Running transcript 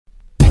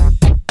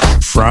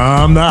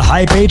From the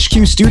Hype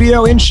HQ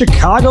studio in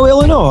Chicago,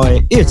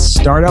 Illinois, it's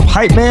Startup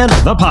Hype Man,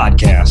 the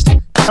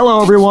podcast.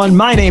 Hello, everyone.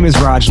 My name is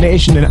Raj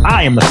Nation, and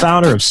I am the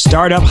founder of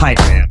Startup Hype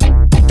Man.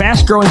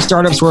 Fast-growing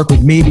startups work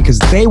with me because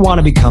they want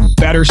to become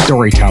better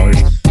storytellers.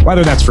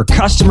 Whether that's for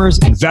customers,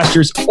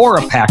 investors, or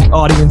a packed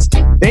audience,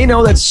 they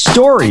know that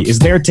story is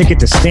their ticket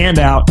to stand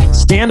out,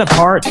 stand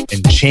apart,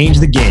 and change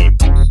the game.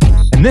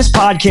 And this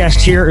podcast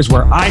here is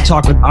where I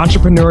talk with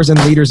entrepreneurs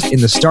and leaders in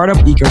the startup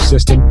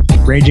ecosystem,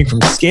 ranging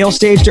from scale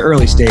stage to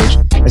early stage,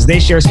 as they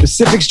share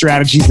specific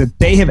strategies that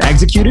they have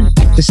executed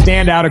to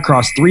stand out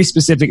across three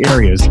specific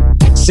areas: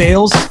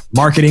 sales,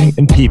 marketing,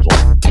 and people.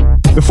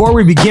 Before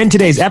we begin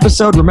today's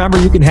episode, remember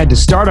you can head to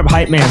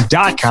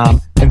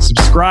startuphypeman.com and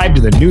subscribe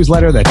to the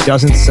newsletter that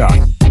doesn't suck.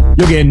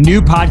 You'll get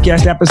new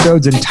podcast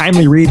episodes and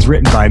timely reads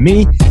written by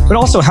me, but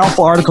also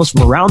helpful articles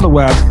from around the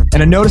web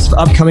and a notice of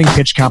upcoming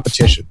pitch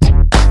competitions.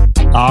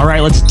 All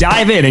right, let's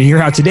dive in and hear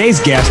how today's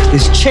guest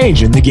is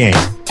changing the game.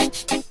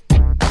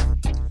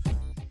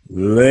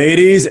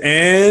 Ladies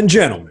and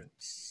gentlemen,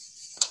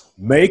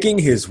 making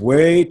his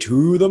way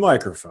to the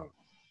microphone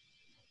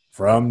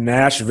from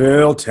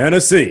Nashville,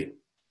 Tennessee,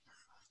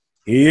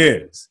 he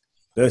is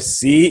the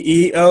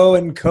CEO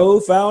and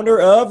co-founder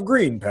of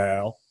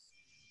GreenPal.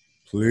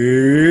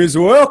 Please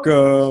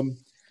welcome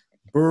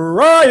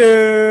Brian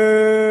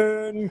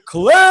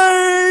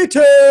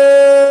Clayton.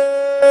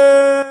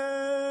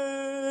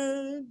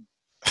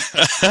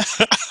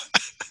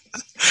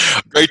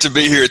 Great to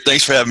be here.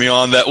 Thanks for having me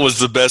on. That was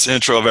the best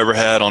intro I've ever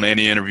had on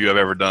any interview I've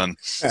ever done.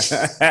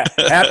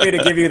 Happy to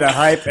give you the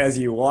hype as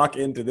you walk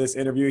into this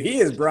interview. He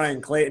is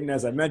Brian Clayton,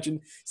 as I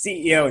mentioned,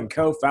 CEO and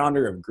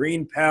co-founder of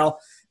GreenPal.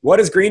 What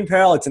is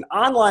GreenPal? It's an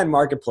online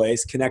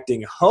marketplace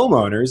connecting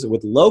homeowners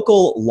with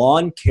local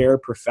lawn care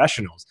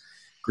professionals.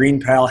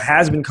 GreenPal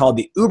has been called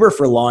the Uber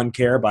for lawn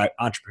care by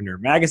Entrepreneur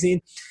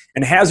Magazine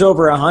and has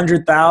over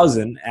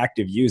 100,000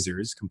 active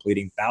users,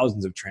 completing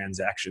thousands of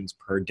transactions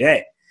per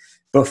day.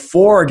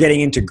 Before getting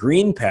into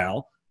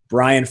GreenPal,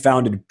 Brian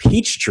founded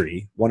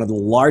Peachtree, one of the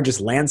largest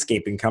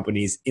landscaping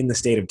companies in the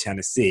state of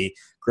Tennessee,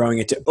 growing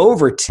it to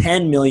over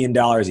 $10 million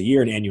a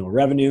year in annual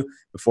revenue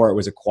before it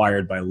was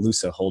acquired by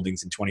Lusa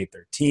Holdings in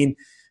 2013.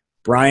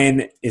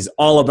 Brian is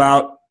all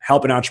about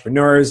helping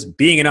entrepreneurs,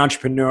 being an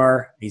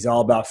entrepreneur. He's all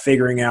about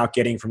figuring out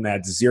getting from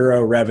that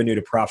zero revenue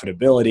to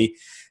profitability.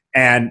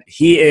 And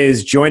he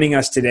is joining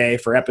us today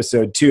for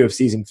episode 2 of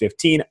season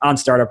 15 on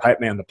Startup Hype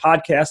Man, the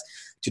podcast,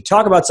 to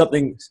talk about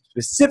something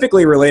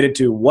specifically related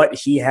to what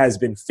he has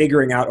been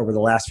figuring out over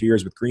the last few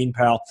years with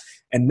GreenPal,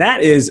 and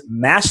that is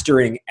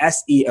mastering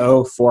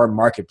SEO for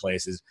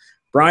marketplaces.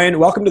 Brian,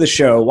 welcome to the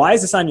show. Why is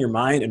this on your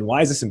mind, and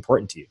why is this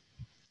important to you?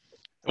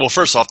 Well,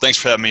 first off, thanks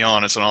for having me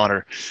on. It's an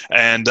honor.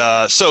 And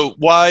so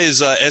why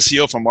is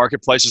SEO for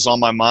marketplaces on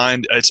my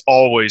mind? It's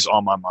always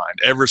on my mind.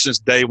 Ever since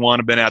day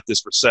one, I've been at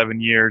this for 7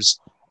 years.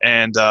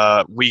 And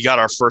we got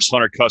our first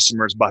 100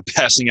 customers by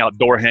passing out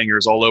door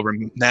hangers all over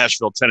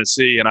Nashville,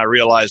 Tennessee. And I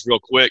realized real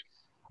quick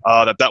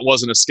that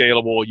wasn't a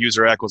scalable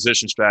user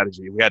acquisition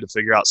strategy. We had to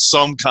figure out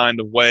some kind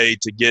of way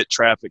to get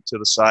traffic to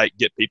the site,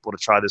 get people to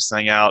try this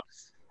thing out.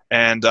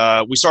 And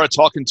we started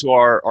talking to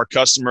our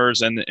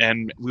customers,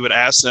 and we would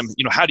ask them,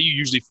 how do you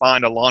usually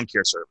find a lawn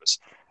care service?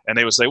 And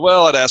they would say,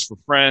 well, I'd ask for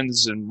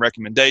friends and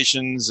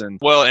recommendations, and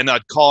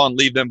I'd call and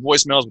leave them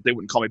voicemails, but they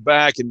wouldn't call me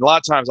back. And a lot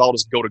of times I'll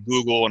just go to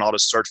Google and I'll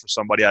just search for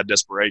somebody out of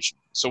desperation.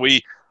 So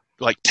we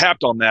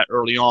tapped on that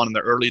early on in the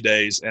early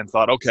days and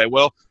thought, okay,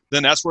 well,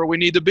 then that's where we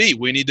need to be.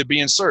 We need to be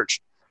in search.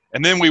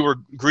 And then we were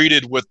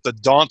greeted with the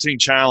daunting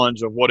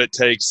challenge of what it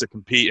takes to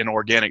compete in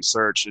organic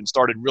search, and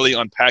started really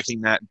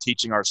unpacking that and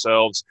teaching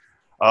ourselves,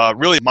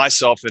 really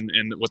myself and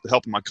with the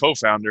help of my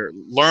co-founder,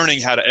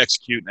 learning how to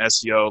execute in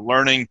SEO,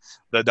 learning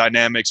the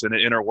dynamics and the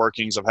inner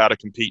workings of how to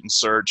compete in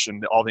search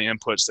and all the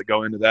inputs that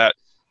go into that,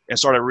 and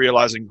started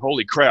realizing,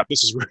 holy crap,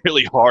 this is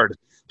really hard.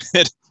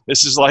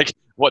 This is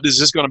what is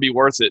this going to be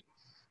worth it?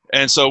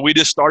 And so we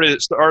just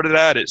started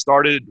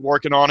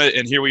working on it,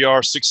 and here we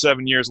are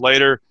 6-7 years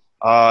later.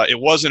 It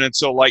wasn't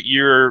until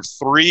year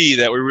 3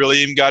 that we really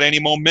even got any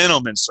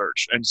momentum in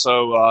search. And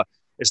so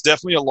it's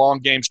definitely a long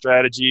game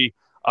strategy.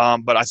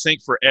 But I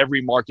think for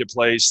every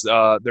marketplace,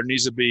 there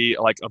needs to be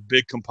a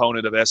big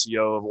component of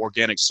SEO, of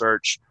organic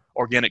search,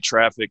 organic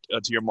traffic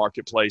to your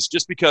marketplace,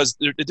 just because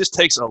it just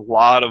takes a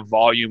lot of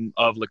volume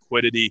of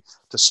liquidity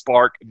to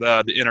spark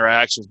the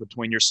interactions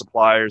between your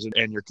suppliers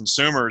and your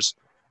consumers.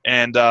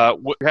 And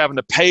what you're having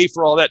to pay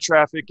for all that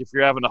traffic, if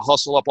you're having to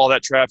hustle up all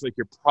that traffic,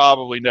 you're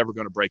probably never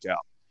going to break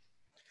out.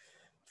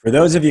 For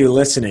those of you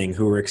listening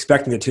who were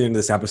expecting to tune into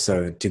this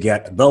episode to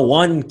get the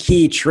one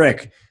key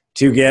trick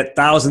to get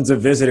thousands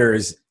of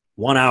visitors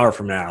 1 hour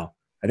from now,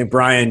 I think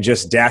Brian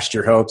just dashed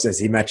your hopes as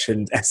he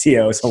mentioned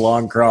SEO is a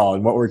long crawl.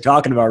 And what we're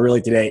talking about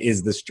really today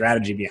is the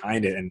strategy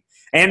behind it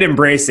and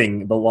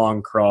embracing the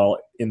long crawl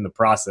in the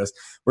process.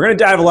 We're going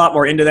to dive a lot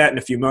more into that in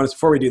a few moments.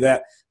 Before we do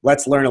that,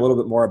 let's learn a little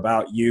bit more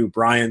about you,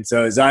 Brian.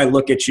 So as I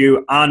look at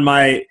you on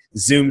my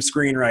Zoom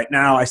screen right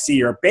now, I see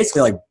you're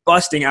basically like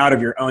busting out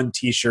of your own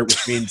t-shirt,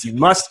 which means you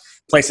must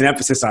place an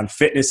emphasis on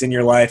fitness in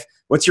your life.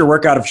 What's your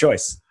workout of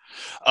choice?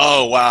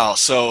 Oh, wow.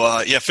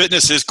 So, yeah,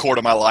 fitness is core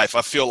to my life.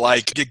 I feel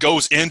like it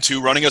goes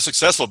into running a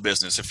successful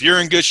business. If you're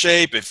in good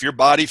shape, if your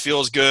body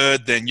feels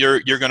good, then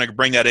you're going to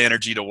bring that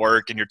energy to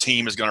work, and your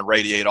team is going to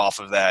radiate off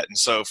of that. And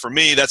so for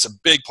me, that's a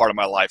big part of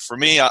my life. For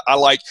me, I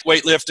like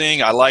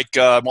weightlifting. I like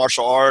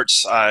martial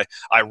arts. I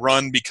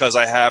run because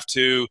I have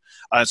to.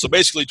 So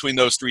basically between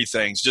those three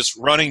things, just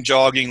running,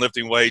 jogging,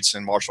 lifting weights,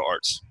 and martial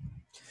arts.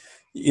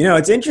 You know,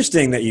 it's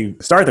interesting that you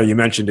start there. You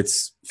mentioned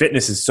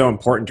fitness is so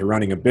important to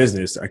running a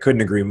business. I couldn't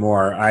agree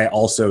more. I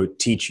also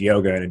teach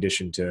yoga in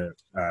addition to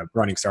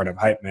running Startup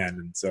Hype Man.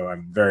 And so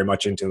I'm very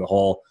much into the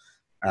whole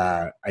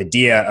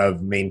idea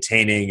of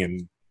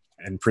maintaining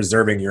and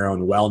preserving your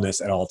own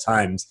wellness at all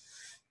times.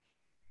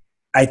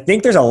 I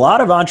think there's a lot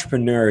of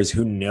entrepreneurs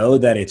who know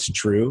that it's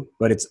true,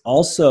 but it's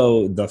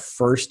also the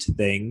first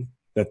thing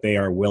that they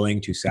are willing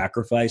to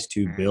sacrifice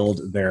to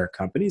build their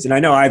companies. And I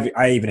know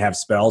I even have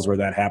spells where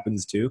that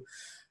happens too.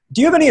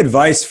 Do you have any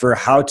advice for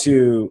how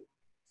to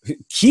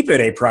keep it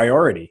a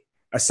priority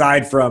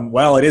aside from,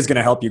 well, it is going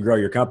to help you grow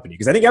your company?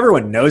 Because I think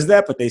everyone knows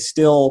that, but they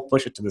still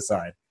push it to the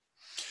side.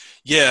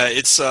 Yeah,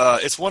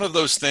 it's one of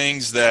those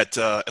things that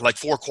like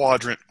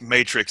 4-quadrant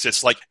matrix.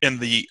 It's like in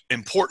the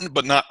important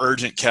but not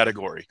urgent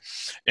category,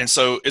 and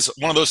so it's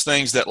one of those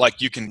things that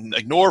like you can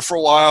ignore for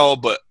a while,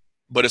 but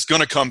it's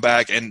going to come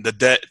back, and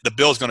the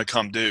bill is going to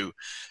come due.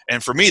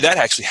 And for me, that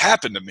actually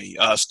happened to me.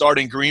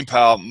 Starting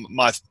GreenPal,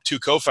 my two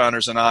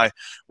co-founders and I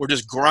were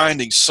just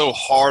grinding so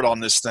hard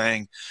on this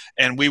thing,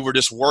 and we were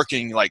just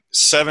working like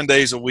 7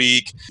 days a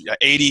week,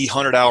 80,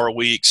 100-hour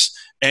weeks.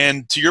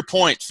 And to your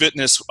point,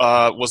 fitness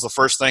was the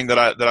first thing that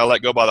I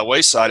let go by the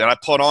wayside, and I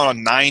put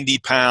on 90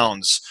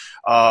 pounds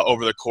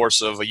over the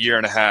course of a year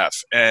and a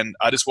half. And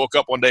I just woke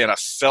up one day and I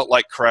felt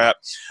like crap.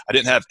 I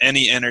didn't have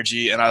any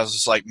energy, and I was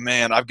just like,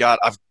 man, I've got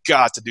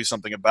to do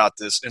something about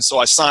this. And so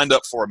I signed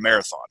up for a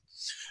marathon.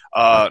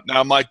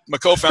 Now my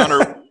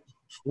co-founder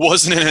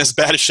wasn't in as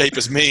bad a shape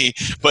as me,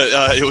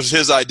 but it was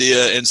his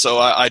idea. And so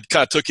I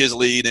kind of took his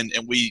lead, and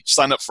we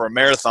signed up for a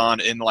marathon,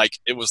 and like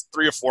it was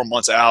 3 or 4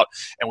 months out,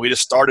 and we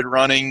just started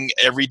running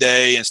every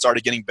day and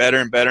started getting better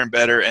and better and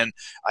better. And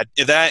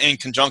that in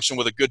conjunction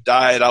with a good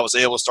diet, I was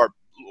able to start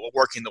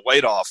working the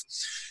weight off.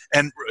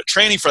 And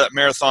training for that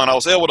marathon, I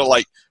was able to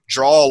like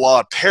draw a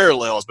lot of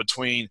parallels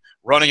between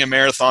running a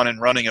marathon and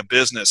running a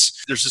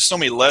business. There's just so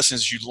many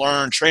lessons you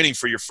learn training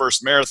for your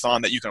first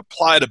marathon that you can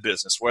apply to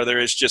business, whether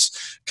it's just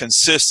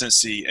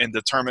consistency and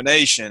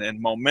determination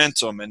and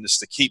momentum and just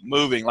to keep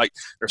moving. Like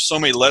there's so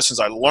many lessons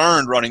I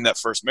learned running that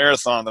first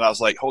marathon that I was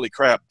like, holy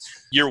crap,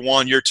 year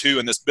 1, year 2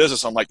 in this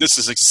business, I'm like, this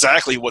is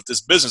exactly what this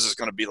business is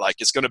going to be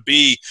like. It's going to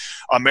be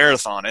a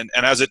marathon. And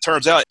as it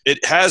turns out,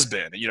 it has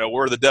been. You know,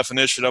 we're the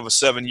definition of a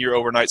 7-year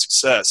overnight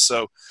success.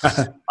 So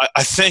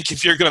I think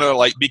if you're going to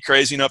like be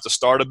crazy enough to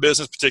start a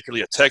business, particularly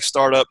a tech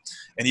startup,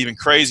 and even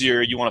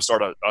crazier, you want to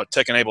start a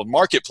tech-enabled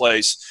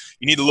marketplace,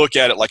 you need to look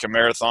at it like a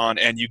marathon,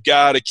 and you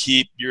got to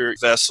keep your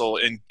vessel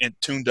in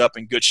tuned up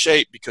in good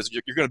shape, because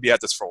you're going to be at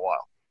this for a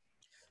while.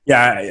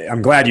 Yeah,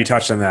 I'm glad you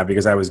touched on that,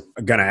 because I was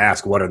going to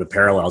ask what are the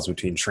parallels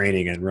between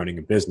training and running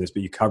a business,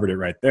 but you covered it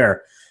right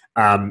there.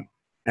 And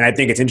I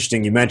think it's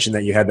interesting you mentioned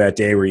that you had that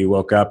day where you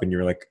woke up and you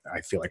were like,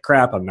 I feel like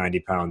crap, I'm 90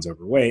 pounds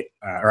overweight,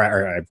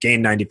 or I've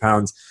gained 90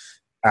 pounds.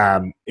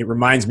 It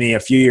reminds me, a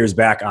few years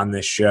back on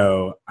this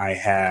show, I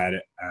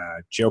had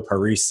Joe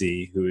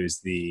Parisi, who is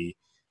the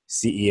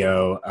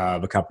CEO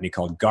of a company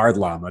called Guard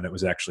Llama that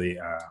was actually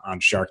on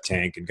Shark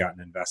Tank and got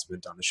an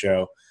investment on the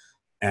show.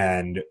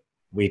 And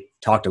we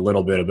talked a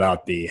little bit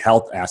about the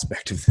health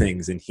aspect of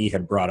things, and he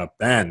had brought up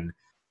then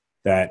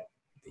that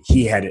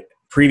he had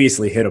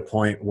previously hit a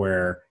point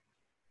where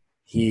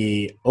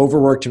he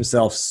overworked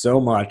himself so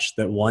much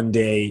that one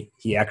day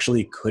he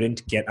actually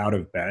couldn't get out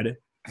of bed.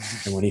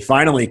 And when he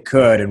finally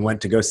could and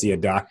went to go see a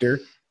doctor,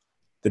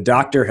 the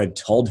doctor had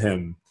told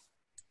him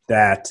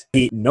that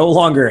he no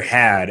longer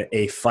had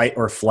a fight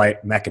or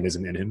flight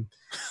mechanism in him.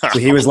 So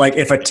he was like,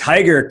 if a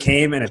tiger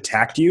came and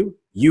attacked you,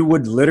 you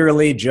would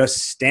literally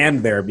just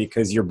stand there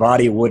because your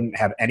body wouldn't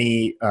have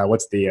any,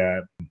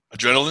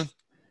 adrenaline?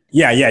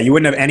 Yeah. You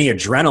wouldn't have any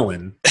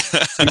adrenaline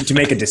to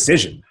make a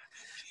decision.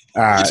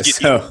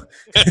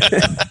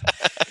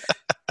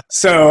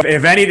 So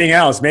if anything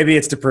else, maybe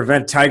it's to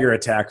prevent tiger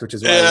attack, which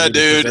is why. Yeah,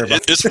 dude,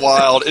 it's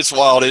wild. It's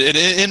wild. And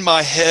in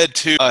my head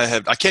too,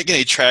 I can't get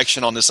any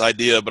traction on this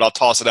idea, but I'll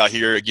toss it out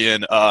here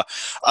again. I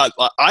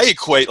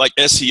equate like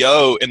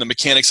SEO and the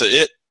mechanics of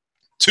it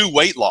to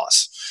weight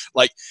loss.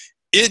 Like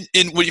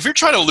if you're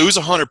trying to lose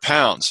 100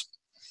 pounds,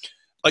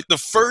 like the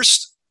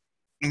first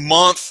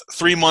month,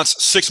 3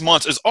 months, 6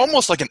 months is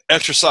almost like an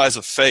exercise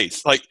of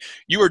faith. Like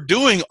you are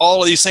doing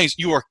all of these things,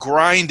 you are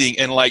grinding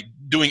and like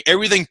doing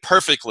everything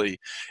perfectly,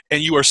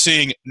 and you are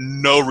seeing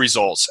no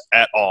results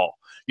at all.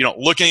 You don't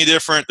look any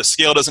different. The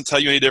scale doesn't tell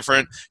you any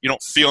different. You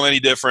don't feel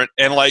any different.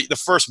 And like the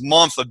first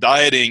month of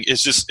dieting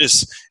is just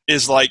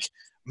is like,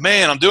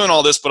 man, I'm doing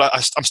all this, but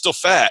I'm still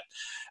fat.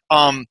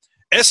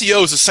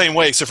 SEO is the same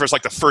way, except for it's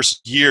like the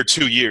first year,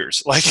 2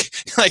 years. Like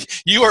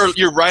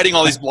you're writing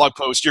all these blog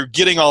posts, you're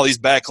getting all these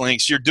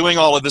backlinks, you're doing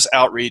all of this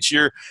outreach,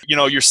 your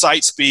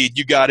site speed,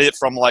 you got it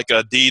from like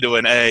a D to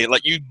an A.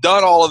 Like you've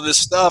done all of this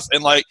stuff,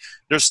 and like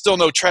there's still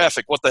no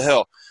traffic. What the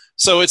hell?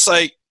 So it's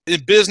like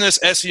in business,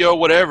 SEO,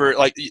 whatever.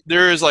 Like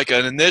there is like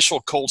an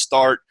initial cold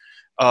start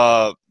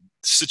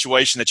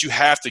situation that you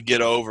have to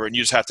get over, and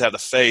you just have to have the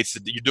faith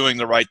that you're doing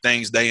the right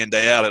things day in,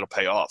 day out. It'll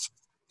pay off.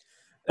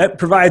 That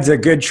provides a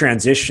good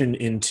transition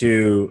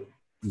into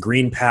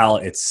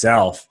GreenPal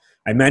itself.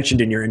 I mentioned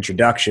in your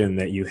introduction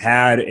that you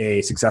had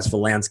a successful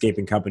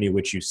landscaping company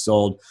which you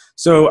sold.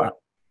 So,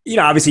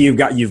 obviously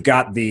you've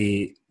got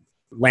the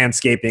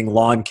landscaping,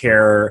 lawn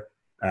care,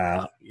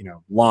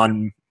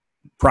 lawn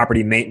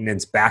property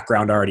maintenance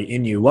background already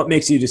in you. What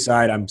makes you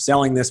decide I'm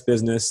selling this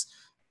business,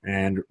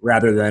 and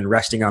rather than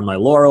resting on my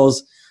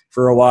laurels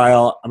for a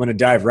while, I'm going to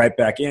dive right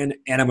back in,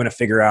 and I'm going to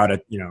figure out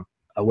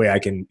a way I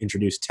can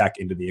introduce tech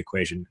into the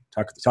equation.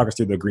 Talk us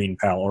through the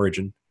GreenPal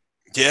origin.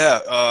 Yeah.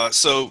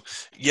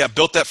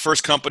 Built that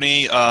first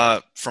company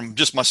from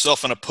just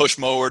myself and a push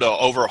mower to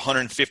over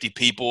 150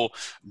 people,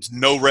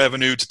 no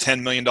revenue to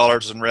 $10 million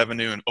in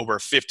revenue in over a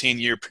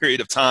 15-year period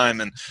of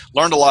time, and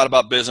learned a lot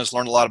about business,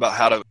 learned a lot about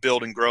how to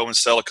build and grow and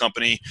sell a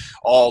company,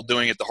 all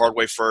doing it the hard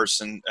way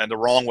first and the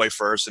wrong way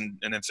first, and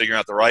then figuring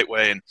out the right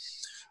way.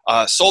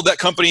 And sold that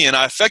company, and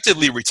I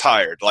effectively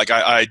retired. Like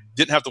I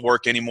didn't have to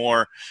work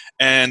anymore.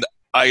 And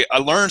I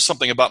learned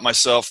something about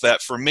myself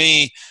that for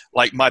me,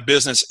 like my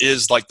business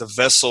is like the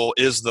vessel,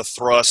 is the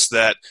thrust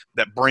that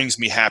brings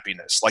me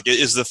happiness. Like it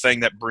is the thing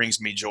that brings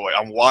me joy.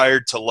 I'm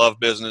wired to love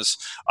business.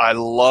 I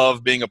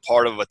love being a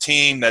part of a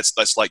team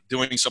that's like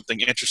doing something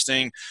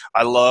interesting.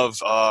 I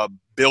love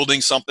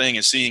building something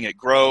and seeing it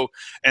grow.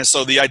 And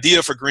so the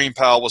idea for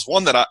GreenPal was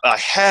one that I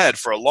had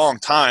for a long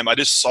time. I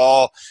just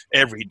saw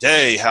every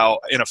day how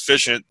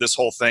inefficient this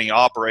whole thing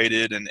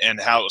operated, and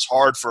how it was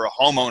hard for a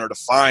homeowner to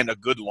find a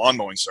good lawn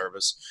mowing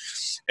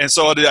service. And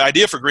so the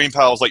idea for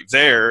GreenPal was like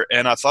there,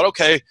 and I thought,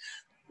 okay,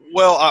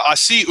 well, I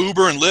see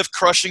Uber and Lyft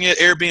crushing it,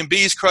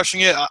 Airbnb's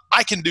crushing it.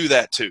 I can do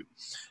that too.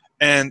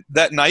 And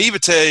that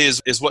naivete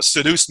is what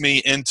seduced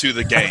me into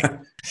the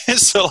game. And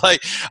so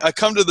like I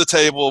come to the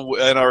table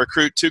and I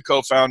recruit 2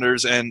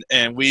 co-founders, and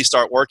we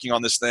start working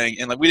on this thing.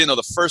 And like we didn't know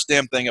the first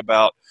damn thing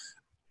about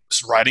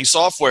writing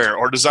software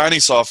or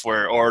designing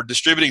software or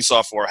distributing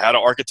software, how to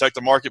architect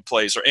a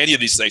marketplace or any of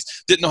these things.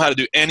 Didn't know how to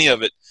do any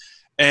of it.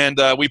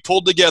 And we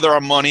pulled together our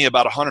money,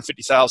 about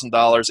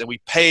 $150,000, and we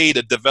paid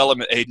a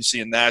development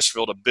agency in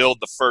Nashville to build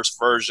the first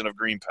version of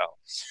GreenPal.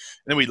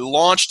 And then we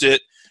launched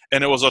it,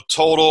 and it was a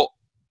total,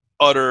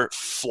 utter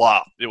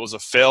flop. It was a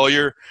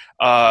failure.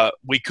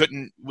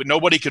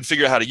 Nobody could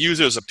figure out how to use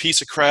it. It was a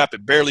piece of crap.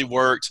 It barely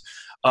worked.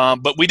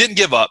 But we didn't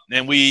give up.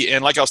 And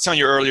like I was telling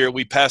you earlier,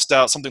 we passed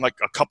out something like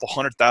a couple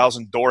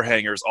 100,000 door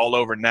hangers all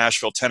over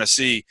Nashville,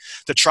 Tennessee,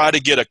 to try to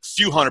get a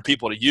few hundred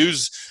people to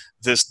use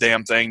this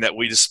damn thing that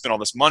we just spent all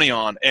this money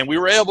on. And we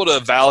were able to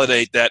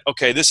validate that,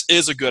 okay, this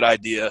is a good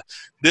idea.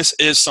 This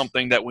is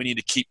something that we need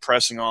to keep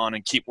pressing on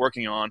and keep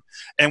working on.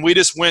 And we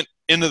just went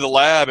into the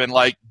lab and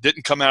like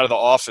didn't come out of the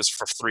office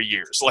for 3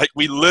 years. Like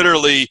we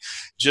literally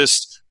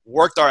just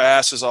worked our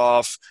asses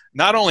off,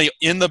 not only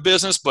in the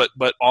business, but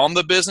on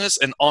the business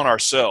and on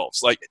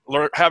ourselves, like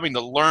having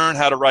to learn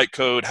how to write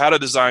code, how to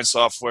design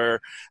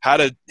software, how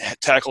to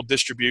tackle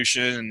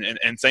distribution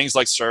and things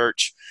like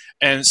search,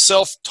 and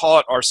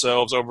self-taught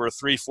ourselves over a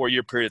 3-4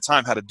 year period of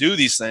time how to do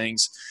these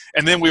things.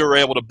 And then we were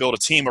able to build a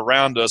team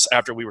around us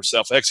after we were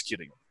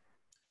self-executing.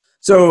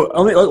 So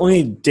let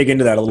me dig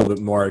into that a little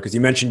bit more, because you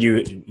mentioned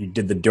you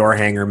did the door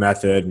hanger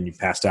method and you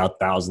passed out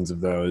thousands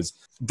of those.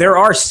 There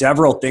are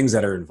several things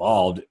that are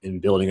involved in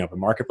building up a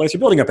marketplace. You're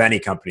building up any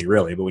company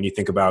really, but when you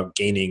think about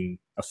gaining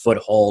a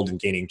foothold and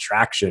gaining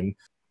traction,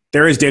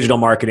 there is digital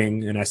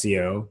marketing and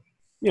SEO.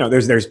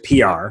 There's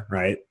PR,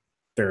 right?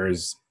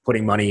 There's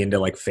putting money into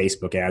like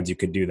Facebook ads. You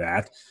could do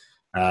that.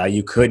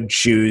 You could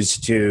choose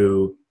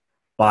to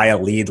buy a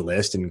lead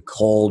list and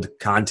cold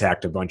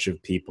contact a bunch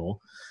of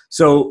people.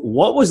 So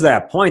what was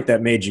that point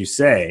that made you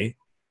say,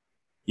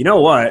 you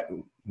know what,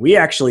 we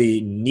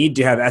actually need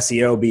to have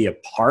SEO be a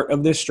part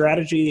of this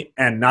strategy,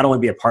 and not only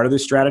be a part of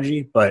this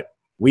strategy, but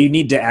we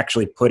need to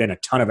actually put in a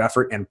ton of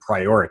effort and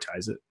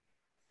prioritize it?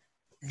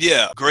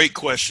 Yeah, great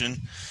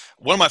question.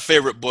 One of my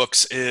favorite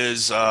books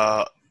is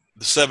The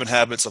 7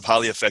 Habits of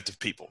Highly Effective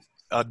People.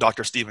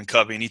 Dr. Stephen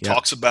Covey, and he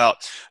talks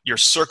about your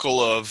circle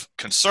of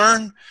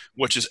concern,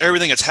 which is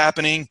everything that's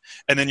happening,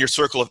 and then your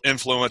circle of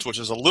influence, which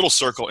is a little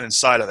circle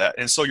inside of that.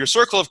 And so your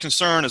circle of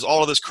concern is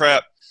all of this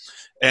crap,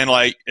 and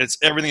like it's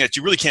everything that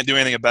you really can't do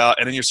anything about.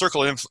 And then your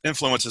circle of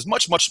influence is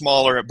much, much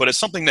smaller, but it's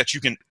something that you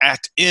can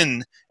act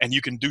in and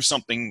you can do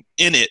something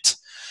in it.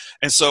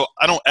 And so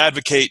I don't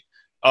advocate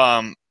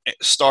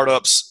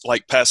startups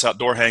like pass out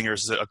door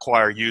hangers that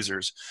acquire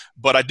users,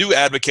 but I do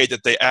advocate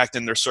that they act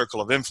in their circle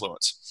of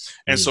influence.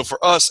 And so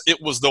for us, it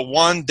was the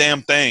one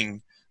damn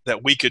thing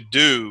that we could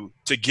do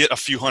to get a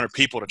few hundred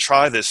people to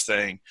try this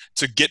thing,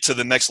 to get to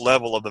the next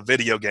level of the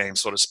video game,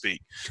 so to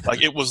speak.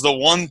 Like, it was the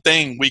one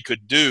thing we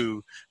could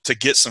do to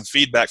get some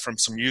feedback from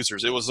some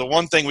users. It was the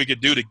one thing we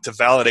could do to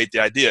validate the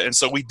idea. And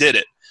so we did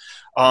it.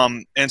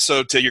 And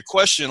so to your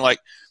question, like,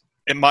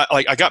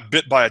 I got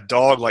bit by a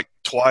dog like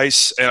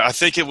twice, and I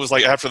think it was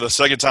like after the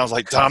second time I was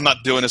like, I'm not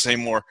doing this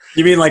anymore.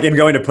 You mean like in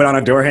going to put on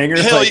a door hanger?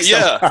 Hell like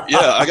yeah.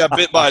 I got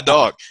bit by a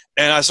dog,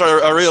 and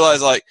I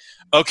realized, like,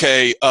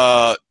 okay,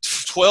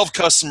 12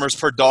 customers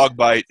per dog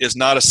bite is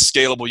not a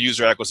scalable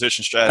user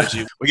acquisition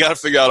strategy. We got to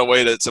figure out a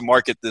way to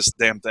market this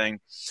damn thing.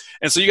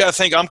 And so you got to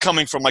think, I'm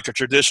coming from like a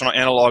traditional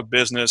analog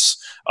business.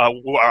 I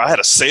had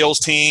a sales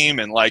team,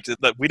 and like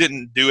we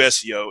didn't do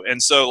SEO.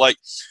 And so like,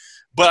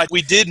 but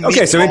we did.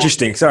 Okay, so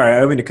interesting. Sorry,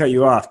 I don't mean to cut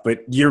you off, but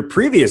your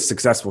previous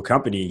successful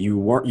company, you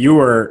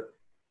were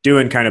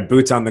doing kind of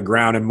boots on the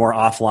ground and more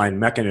offline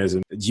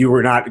mechanism. You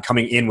were not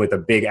coming in with a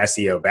big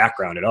SEO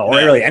background at all, or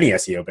really any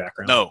SEO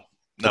background. No.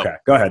 Okay,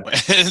 go ahead.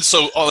 And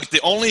so like the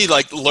only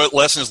like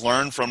lessons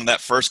learned from that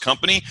first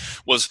company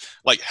was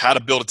like how to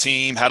build a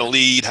team, how to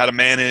lead, how to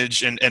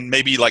manage, and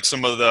maybe like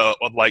some of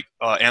the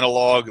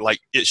analog like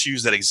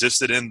issues that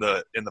existed in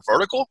the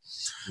vertical,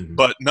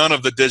 but none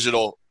of the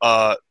digital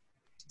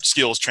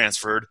skills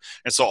transferred.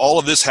 And so all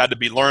of this had to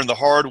be learned the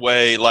hard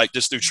way, like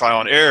just through trial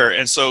and error.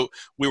 And so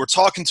we were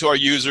talking to our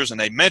users, and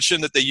they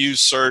mentioned that they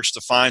use search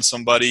to find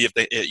somebody if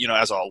they,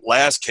 as a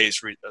last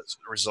case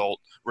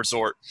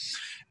resort.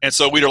 And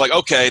so we were like,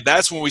 okay,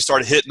 that's when we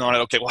started hitting on it.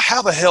 Okay, well,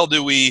 how the hell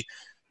do we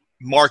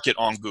market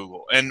on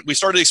Google? And we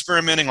started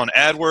experimenting on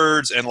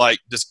AdWords, and like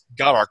just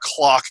got our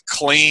clock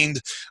cleaned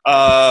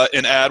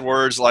in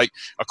AdWords, like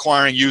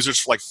acquiring users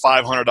for like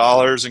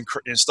 $500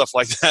 and stuff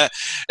like that.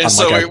 And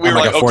so we were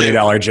like, a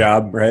 $40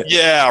 job, right?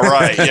 Yeah,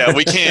 right. Yeah,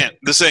 we can't.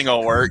 This ain't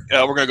gonna work.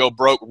 We're gonna go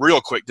broke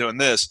real quick doing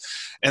this.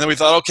 And then we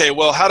thought, okay,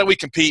 well, how do we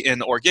compete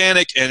in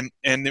organic? And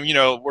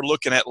we're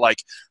looking at like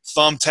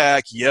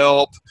Thumbtack,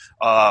 Yelp,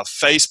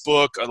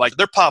 Facebook, like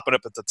they're popping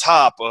up at the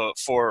top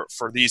for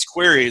these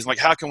queries. Like,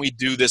 how can we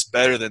do this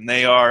better than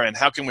they are? And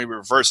how can we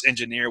reverse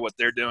engineer what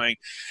they're doing?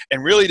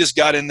 And really just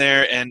got in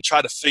there and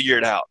tried to figure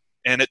it out.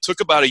 And it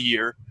took about a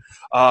year.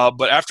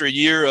 But after a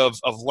year of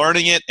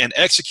learning it and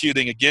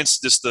executing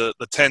against just the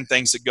 10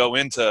 things that go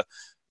into,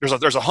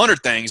 there's 100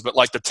 things, but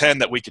like the 10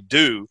 that we could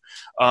do,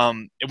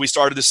 and we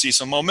started to see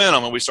some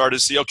momentum, and we started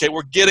to see, okay,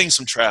 we're getting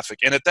some traffic.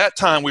 And at that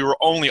time, we were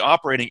only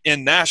operating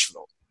in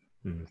Nashville,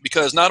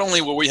 because not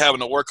only were we having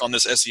to work on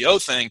this SEO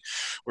thing,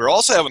 we were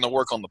also having to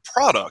work on the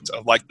product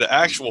of like the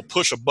actual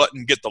push a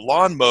button, get the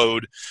lawn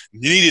mowed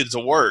needed to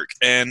work.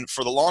 And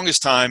for the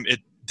longest time, it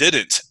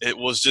didn't. It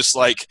was just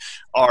like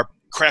our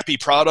crappy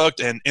product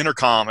and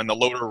intercom in the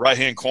lower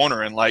right-hand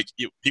corner, and like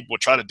people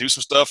would try to do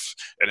some stuff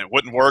and it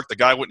wouldn't work. The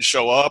guy wouldn't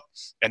show up,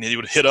 and he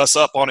would hit us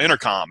up on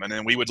intercom, and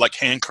then we would like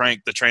hand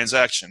crank the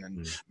transaction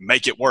and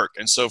make it work.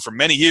 And so for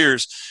many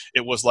years,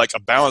 it was like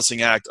a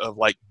balancing act of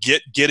like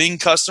getting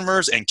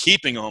customers and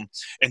keeping them,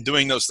 and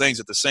doing those things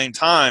at the same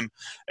time,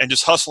 and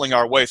just hustling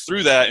our way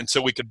through that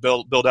until we could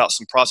build out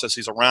some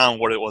processes around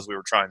what it was we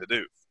were trying to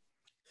do.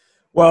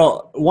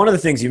 Well, one of the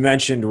things you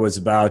mentioned was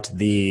about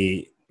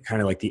the kind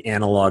of like the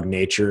analog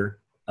nature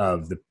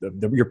of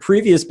your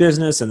previous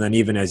business, and then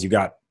even as you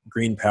got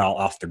GreenPal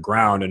off the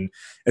ground. And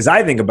as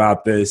I think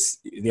about this,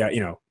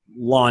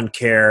 lawn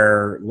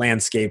care,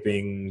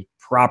 landscaping,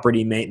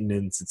 property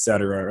maintenance, et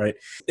cetera, right?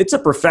 It's a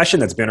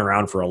profession that's been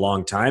around for a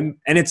long time,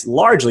 and it's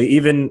largely,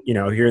 even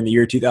here in the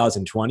year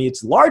 2020,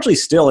 it's largely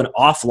still an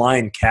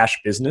offline cash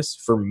business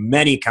for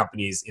many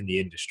companies in the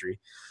industry.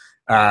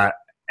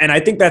 And I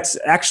think that's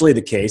actually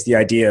the case. The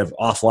idea of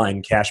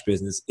offline cash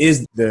business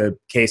is the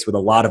case with a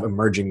lot of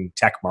emerging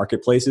tech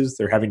marketplaces.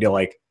 They're having to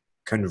like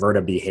convert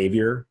a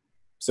behavior,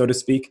 so to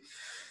speak.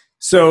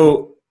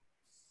 So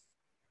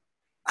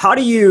how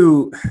do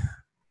you,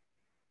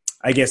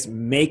 I guess,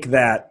 make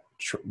that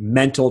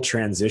mental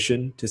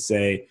transition to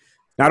say,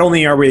 not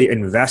only are we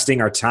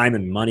investing our time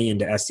and money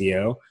into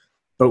SEO,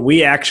 but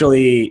we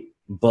actually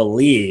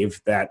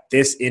believe that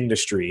this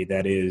industry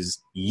that is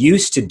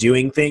used to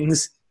doing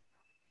things,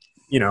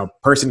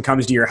 person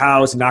comes to your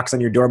house, knocks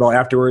on your doorbell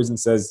afterwards and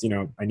says,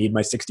 I need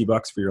my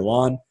 $60 for your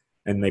lawn,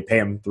 and they pay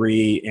them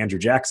 3 Andrew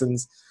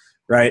Jacksons,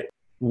 right?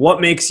 What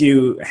makes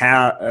you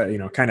have,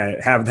 kind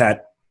of have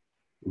that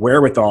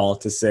wherewithal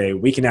to say,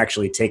 we can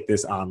actually take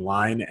this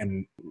online,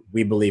 and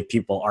we believe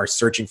people are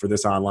searching for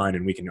this online,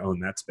 and we can own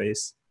that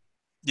space?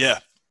 Yeah.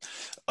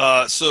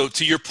 So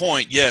to your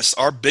point, yes,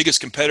 our biggest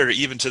competitor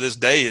even to this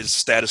day is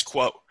status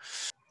quo.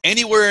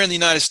 Anywhere in the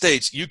United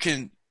States, you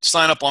can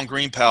sign up on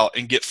GreenPal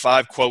and get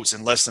 5 quotes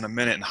in less than a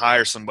minute and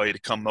hire somebody to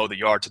come mow the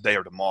yard today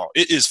or tomorrow.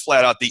 It is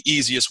flat out the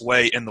easiest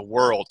way in the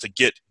world to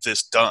get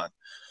this done.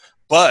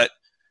 But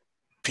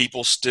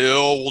people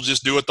still will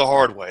just do it the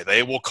hard way.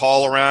 They will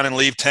call around and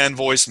leave 10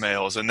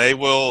 voicemails, and they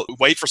will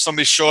wait for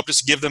somebody to show up just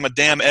to give them a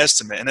damn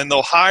estimate. And then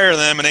they'll hire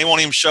them and they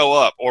won't even show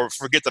up, or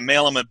forget to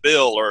mail them a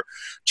bill, or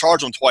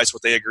charge them twice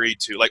what they agreed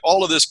to. Like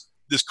all of this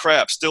this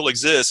crap still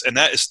exists, and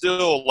that is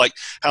still like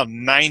how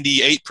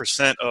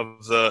 98%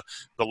 of the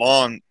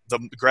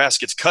grass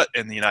gets cut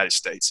in the United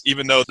States,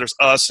 even though there's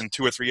us and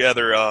 2 or 3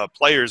 other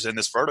players in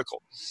this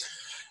vertical.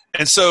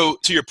 And so,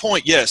 to your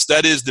point, yes,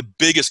 that is the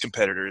biggest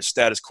competitor is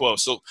status quo.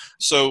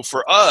 So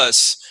for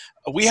us,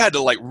 we had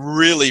to like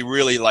really,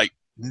 really like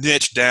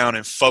niche down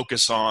and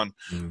focus on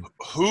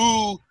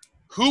who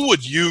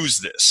would use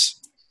this,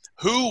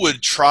 who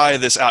would try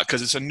this out,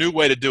 because it's a new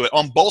way to do it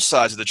on both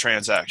sides of the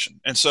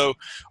transaction. And so,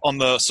 on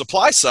the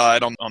supply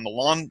side, on the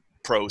lawn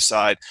pro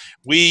side,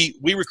 we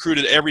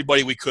recruited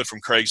everybody we could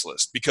from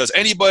Craigslist, because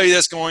anybody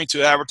that's going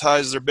to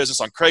advertise their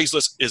business on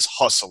Craigslist is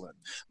hustling.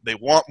 They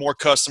want more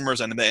customers,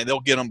 and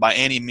they'll get them by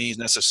any means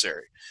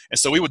necessary. And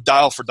so we would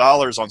dial for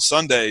dollars on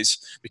Sundays,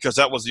 because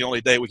that was the only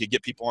day we could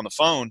get people on the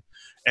phone,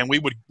 and we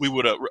would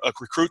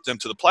recruit them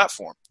to the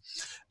platform.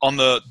 On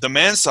the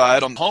demand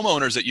side, on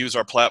homeowners that use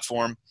our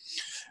platform,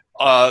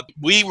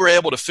 we were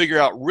able to figure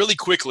out really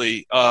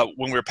quickly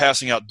when we were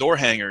passing out door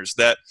hangers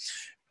that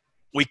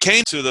we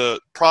came to the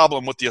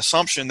problem with the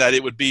assumption that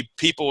it would be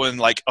people in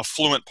like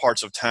affluent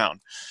parts of town,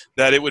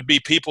 that it would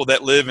be people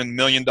that live in $1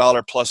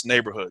 million plus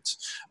neighborhoods.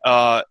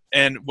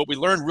 And what we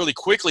learned really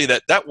quickly,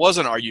 that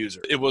wasn't our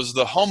user. It was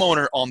the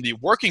homeowner on the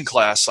working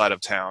class side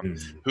of town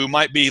who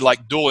might be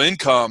like dual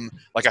income,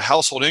 like a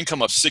household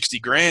income of 60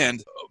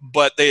 grand,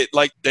 but they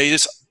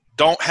just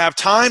don't have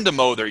time to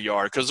mow their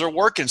yard because they're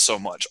working so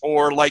much,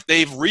 or like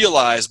they've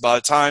realized by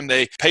the time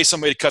they pay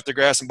somebody to cut their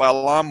grass and buy a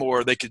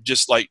lawnmower, they could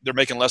just like they're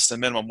making less than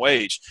minimum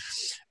wage.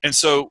 And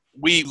so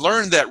we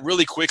learned that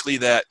really quickly,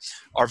 that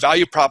our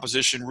value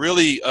proposition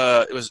really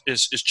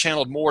is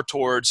channeled more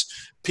towards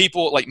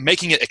people, like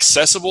making it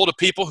accessible to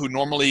people who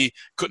normally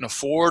couldn't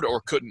afford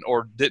or couldn't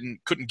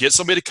get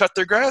somebody to cut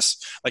their grass,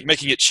 like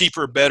making it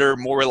cheaper, better,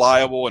 more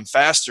reliable, and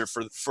faster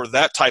for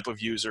that type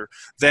of user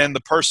than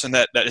the person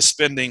that is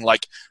spending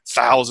like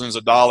thousands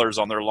of dollars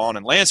on their lawn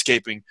and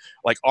landscaping.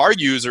 Like our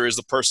user is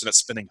the person that's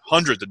spending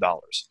hundreds of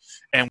dollars,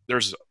 and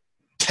there's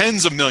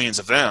tens of millions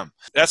of them.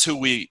 That's who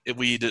we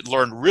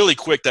learned really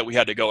quick that we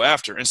had to go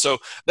after. And so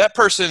that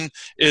person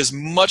is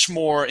much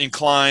more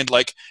inclined,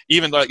 like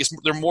even like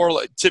they're more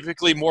like,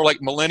 typically more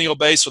like millennial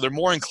based, so they're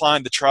more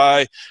inclined to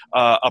try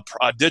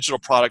a digital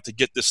product to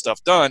get this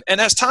stuff done. And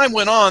as time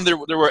went on, there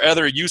were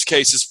other use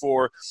cases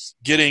for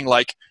getting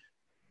like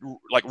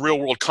real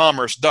world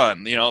commerce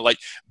done, like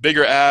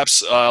bigger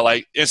apps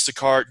like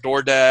Instacart,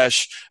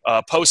 DoorDash,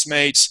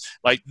 Postmates.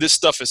 Like this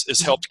stuff has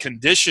helped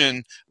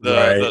condition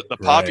the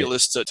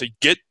populace to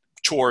get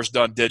chores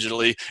done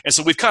digitally. And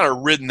so we've kind of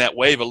ridden that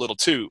wave a little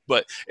too.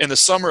 But in the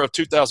summer of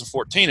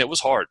 2014, it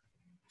was hard.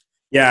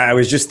 Yeah, I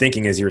was just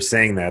thinking as you were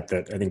saying that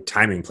I think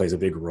timing plays a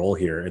big role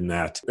here, in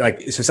that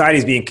like society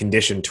is being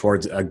conditioned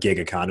towards a gig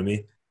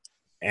economy.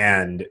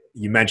 And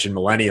you mentioned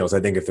millennials. I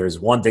think if there's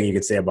one thing you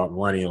could say about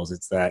millennials,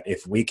 it's that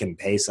if we can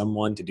pay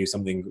someone to do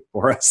something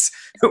for us,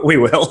 we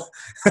will.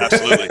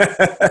 Absolutely.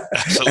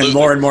 And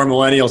more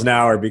millennials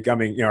now are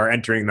becoming, are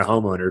entering the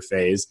homeowner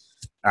phase,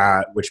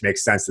 which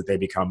makes sense that they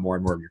become more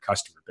and more of your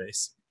customer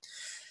base.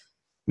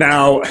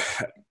 Now,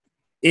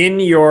 in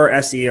your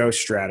SEO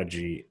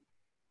strategy,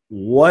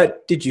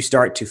 what did you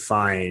start to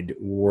find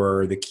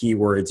were the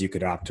keywords you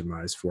could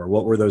optimize for?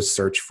 What were those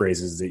search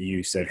phrases that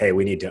you said, hey,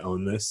 we need to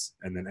own this?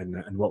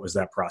 And what was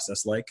that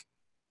process like?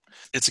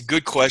 It's a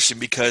good question,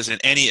 because in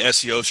any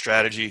SEO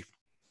strategy,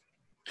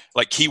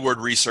 like keyword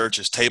research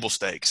is table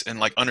stakes, and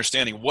like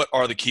understanding what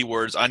are the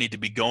keywords I need to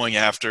be going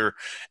after,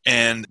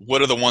 and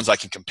what are the ones I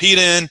can compete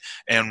in,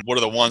 and what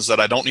are the ones that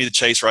I don't need to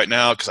chase right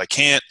now because I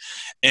can't.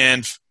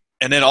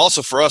 And then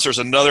also for us, there's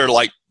another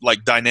like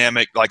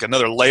dynamic, like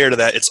another layer to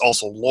that. It's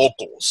also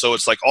local. So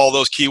it's like all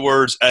those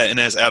keywords and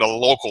it's at a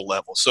local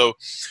level. So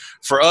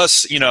for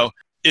us,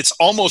 it's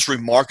almost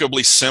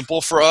remarkably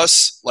simple for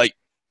us.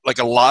 Like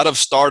a lot of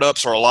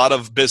startups or a lot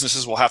of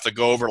businesses will have to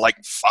go over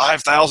like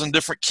 5,000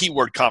 different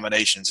keyword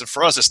combinations. And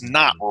for us, it's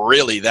not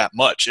really that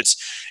much.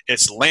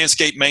 It's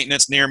landscape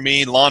maintenance near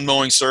me, lawn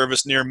mowing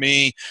service near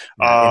me. In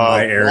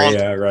my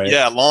area, right?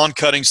 Yeah, lawn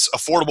cutting,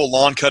 affordable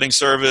lawn cutting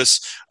service,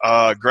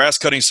 grass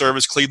cutting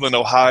service, Cleveland,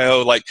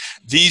 Ohio. Like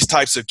these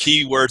types of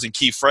keywords and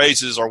key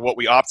phrases are what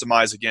we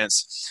optimize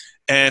against.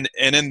 And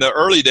in the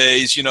early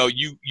days,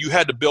 you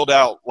had to build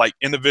out like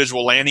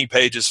individual landing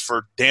pages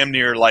for damn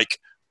near like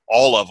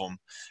all of them.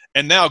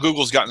 And now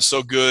Google's gotten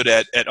so good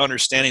at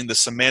understanding the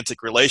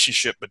semantic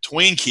relationship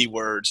between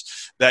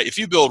keywords that if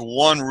you build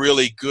one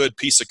really good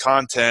piece of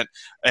content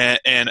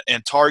and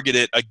target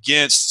it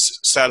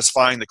against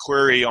satisfying the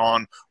query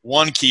on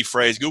one key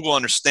phrase, Google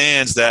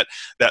understands that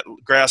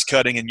grass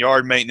cutting and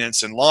yard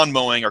maintenance and lawn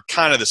mowing are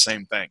kind of the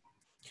same thing.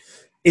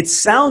 It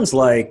sounds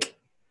like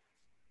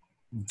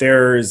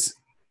there's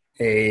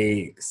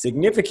a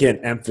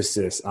significant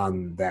emphasis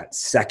on that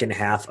second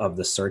half of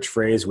the search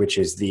phrase, which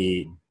is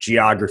the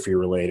geography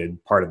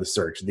related part of the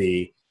search,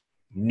 the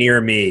near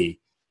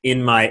me,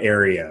 in my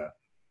area,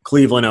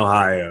 Cleveland,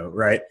 Ohio,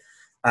 right?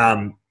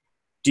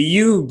 Do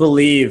you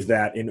believe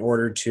that in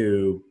order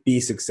to be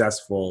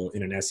successful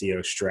in an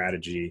SEO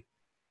strategy,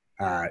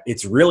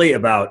 it's really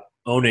about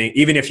owning,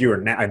 even if you're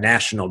a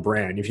national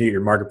brand, if you get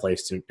your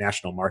marketplace to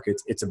national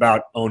markets, it's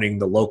about owning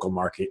the local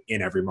market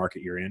in every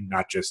market you're in,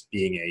 not just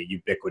being a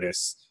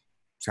ubiquitous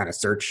kind of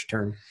search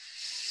term.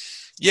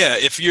 Yeah,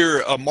 if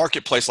you're a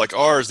marketplace like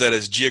ours that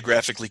is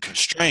geographically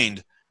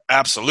constrained,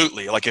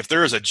 absolutely. Like if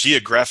there is a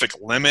geographic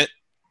limit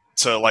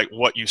to like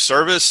what you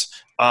service,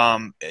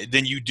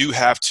 then you do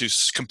have to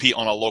compete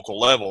on a local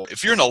level.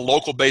 If you're in a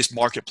local-based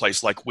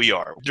marketplace like we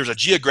are, there's a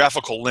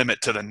geographical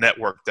limit to the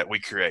network that we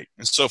create.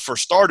 And so for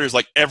starters,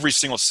 like every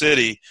single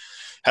city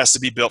has to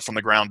be built from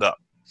the ground up.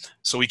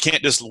 So we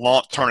can't just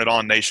turn it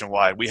on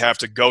nationwide. We have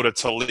to go to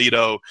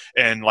Toledo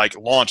and like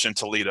launch in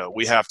Toledo.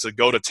 We have to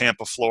go to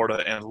Tampa,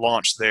 Florida and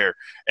launch there.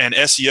 And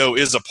SEO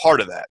is a part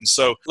of that. And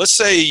so let's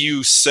say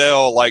you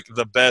sell like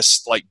the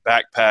best like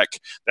backpack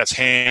that's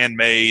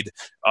handmade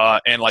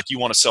and like you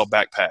want to sell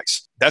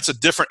backpacks. That's a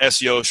different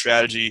SEO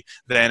strategy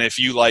than if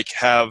you like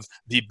have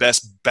the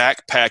best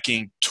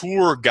backpacking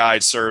tour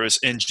guide service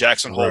in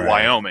Jackson Hole,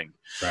 Wyoming.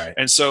 Right.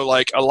 And so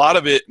like a lot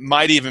of it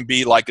might even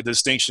be like a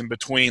distinction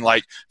between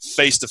like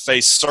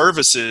face-to-face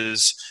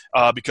services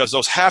because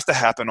those have to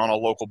happen on a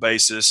local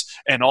basis,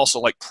 and also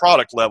like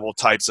product level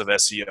types of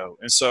SEO.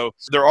 And so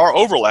there are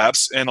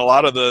overlaps, and a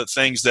lot of the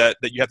things that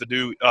you have to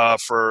do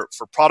for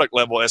product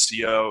level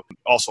SEO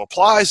also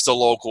applies to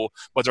local,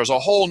 but there's a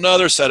whole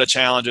nother set of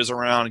challenges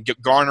around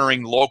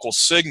garnering local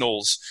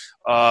signals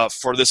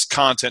for this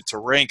content to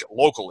rank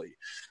locally.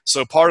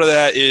 So part of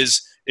that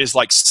is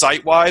like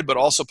site-wide, but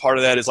also part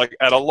of that is like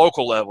at a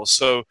local level.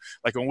 So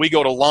like when we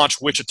go to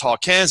launch Wichita,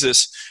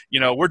 Kansas,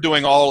 we're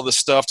doing all of the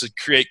stuff to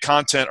create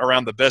content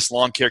around the best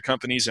lawn care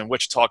companies in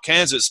Wichita,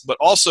 Kansas, but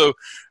also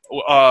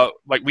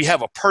like we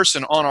have a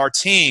person on our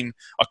team,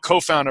 a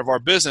co-founder of our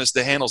business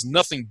that handles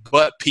nothing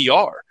but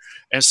PR.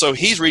 And so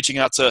he's reaching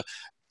out to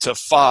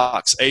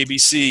Fox,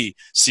 ABC,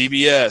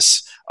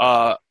 CBS,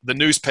 the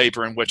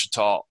newspaper in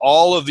Wichita,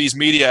 all of these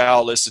media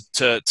outlets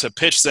to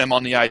pitch them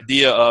on the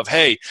idea of,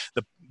 hey,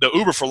 the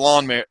Uber for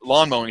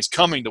lawn mowing is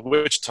coming to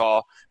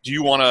Wichita. Do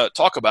you want to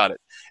talk about it?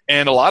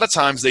 And a lot of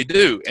times they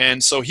do.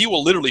 And so he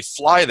will literally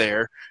fly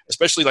there,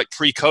 especially like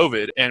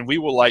pre-COVID, and we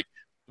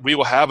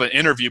will have an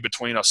interview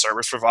between a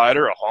service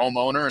provider, a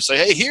homeowner, and say,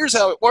 hey, here's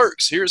how it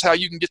works. Here's how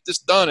you can get this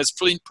done. It's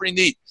pretty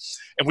neat.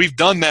 And we've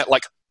done that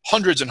like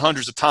hundreds and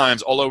hundreds of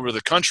times all over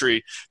the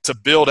country to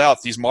build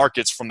out these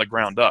markets from the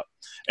ground up.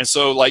 And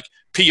so like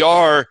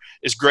PR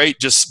is great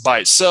just by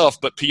itself,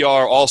 but PR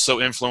also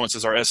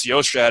influences our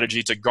SEO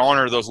strategy to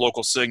garner those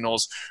local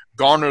signals,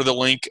 garner the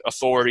link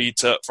authority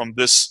from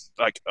this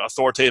like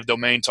authoritative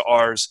domain to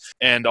ours,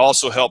 and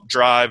also help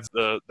drive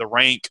the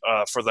rank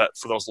for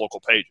those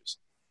local pages.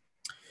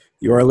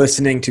 You are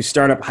listening to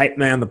Startup Hype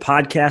Man, the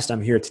podcast.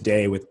 I'm here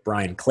today with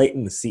Brian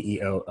Clayton, the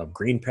CEO of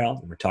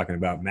GreenPal, and we're talking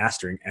about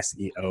mastering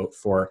SEO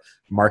for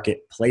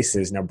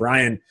marketplaces. Now,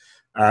 Brian,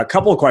 a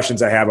couple of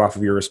questions I have off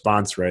of your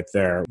response right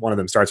there. One of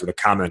them starts with a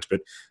comment,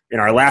 but in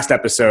our last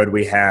episode,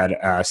 we had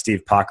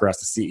Steve Pockrass,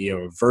 the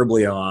CEO of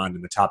Verblio, on,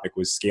 and the topic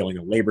was scaling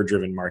a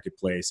labor-driven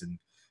marketplace. And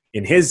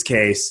in his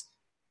case,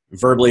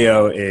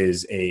 Verblio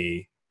is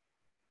a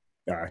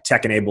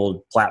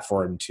tech-enabled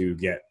platform to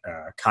get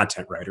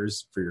content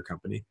writers for your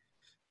company,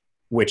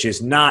 which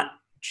is not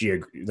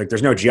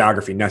there's no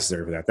geography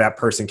necessary for that. That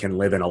person can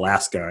live in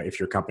Alaska if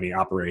your company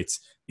operates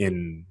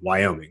in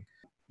Wyoming.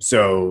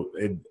 So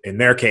in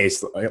their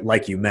case,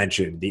 like you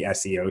mentioned, the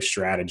SEO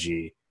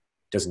strategy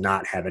does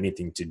not have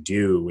anything to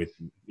do with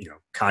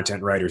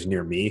content writers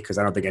near me, because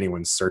I don't think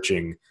anyone's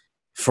searching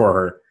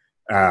for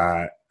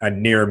a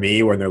near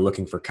me when they're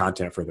looking for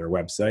content for their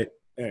website.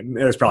 And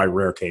there's probably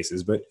rare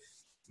cases, but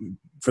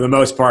for the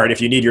most part,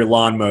 if you need your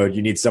lawn mowed,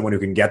 you need someone who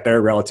can get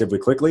there relatively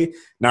quickly,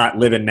 not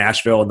live in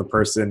Nashville and the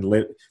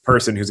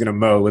person who's going to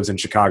mow lives in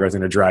Chicago is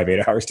going to drive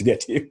 8 hours to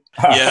get to you.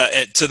 Yeah,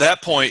 and to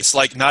that point, it's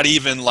like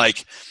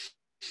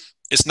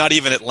it's not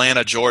even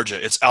Atlanta,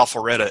 Georgia. It's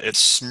Alpharetta. It's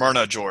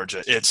Smyrna,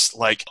 Georgia. It's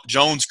like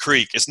Jones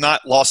Creek. It's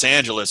not Los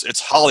Angeles. It's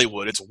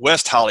Hollywood. It's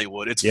West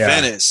Hollywood. It's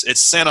Venice. It's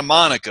Santa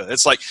Monica.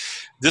 It's like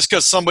just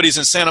because somebody's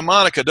in Santa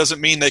Monica doesn't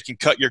mean they can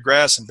cut your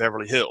grass in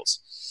Beverly Hills.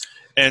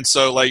 And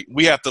so like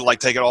we have to like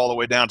take it all the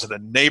way down to the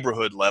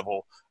neighborhood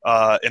level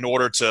in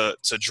order to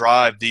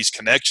drive these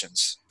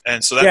connections.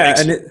 And so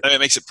that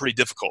makes it pretty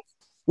difficult.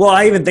 Well,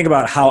 I even think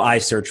about how I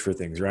search for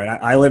things, right?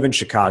 I live in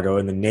Chicago,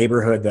 and the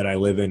neighborhood that I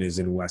live in is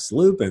in West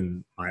Loop,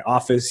 and my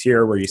office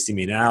here where you see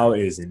me now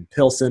is in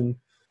Pilsen.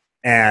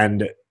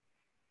 And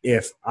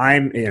if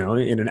I'm,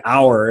 in an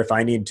hour, if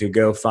I need to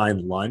go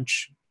find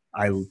lunch,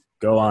 I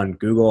go on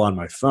Google on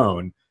my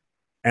phone,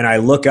 and I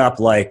look up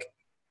like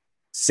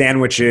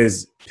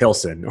sandwiches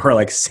Pilsen or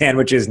like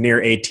sandwiches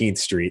near 18th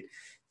Street.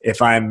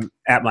 If I'm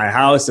at my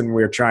house and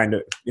we're trying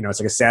to, it's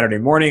like a Saturday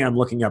morning, I'm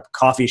looking up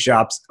coffee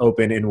shops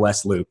open in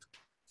West Loop.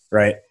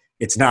 Right?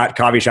 It's not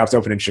coffee shops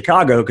open in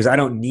Chicago because I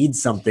don't need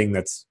something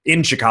that's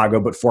in Chicago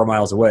but 4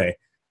 miles away.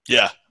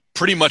 Yeah,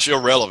 pretty much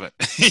irrelevant.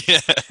 Yeah.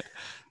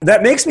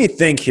 That makes me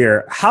think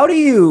here, how do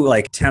you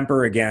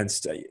temper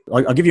against,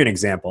 I'll give you an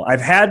example.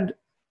 I've had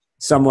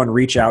someone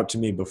reach out to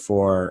me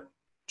before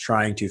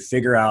trying to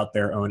figure out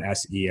their own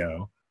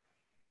SEO,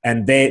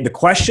 And the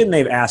question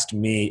they've asked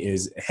me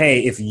is,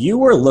 hey, if you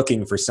were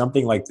looking for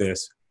something like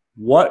this,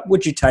 what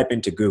would you type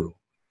into Google?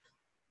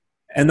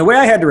 And the way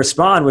I had to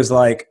respond was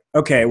like,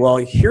 okay, well,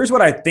 here's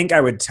what I think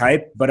I would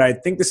type, but I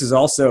think this is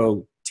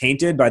also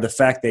tainted by the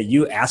fact that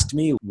you asked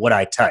me what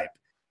I type.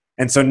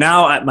 And so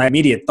now my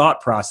immediate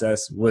thought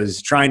process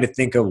was trying to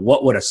think of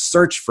what would a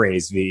search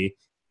phrase be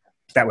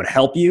that would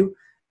help you,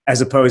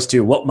 as opposed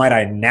to what might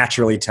I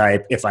naturally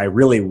type if I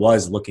really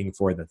was looking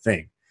for the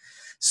thing.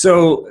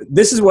 So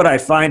this is what I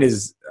find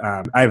is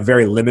I have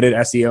very limited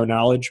SEO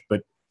knowledge,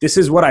 but this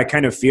is what I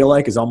kind of feel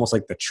like is almost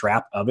like the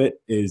trap of it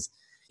is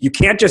you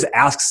can't just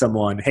ask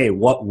someone, hey,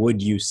 what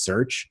would you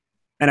search?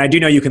 And I do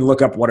know you can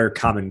look up what are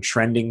common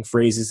trending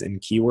phrases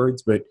and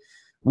keywords, but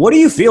what do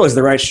you feel is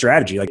the right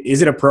strategy? Like,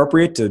 is it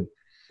appropriate to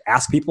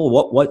ask people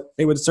what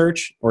they would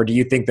search? Or do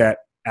you think that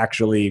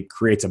actually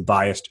creates a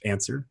biased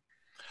answer?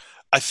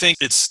 I think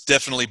it's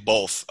definitely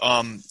both.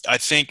 I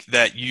think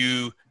that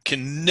you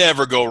can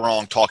never go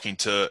wrong talking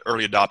to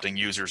early adopting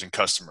users and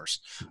customers.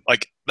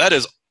 Like that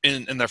is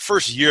in their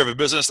first year of a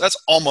business, that's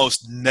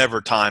almost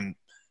never time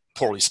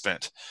poorly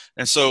spent.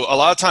 And so a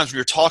lot of times when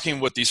you're talking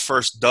with these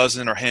first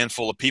dozen or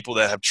handful of people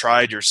that have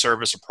tried your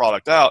service or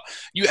product out,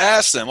 you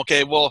ask them,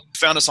 okay, well,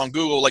 found us on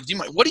Google. Like,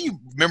 what do you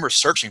remember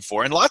searching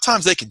for? And a lot of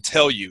times they can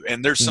tell you,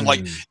 and there's some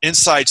like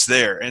insights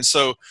there. And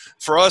so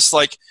for us,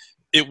 like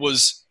it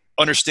was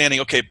understanding,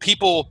 okay,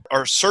 people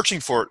are searching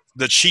for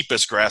the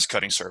cheapest grass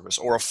cutting service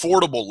or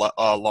affordable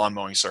lawn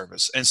mowing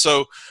service. And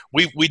so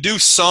we do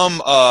some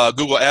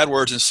Google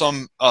AdWords and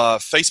some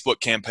Facebook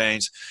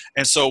campaigns.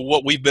 And so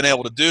what we've been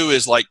able to do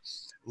is like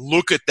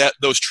look at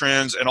those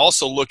trends and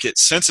also look at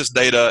census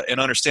data and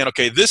understand,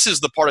 okay, this is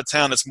the part of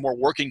town that's more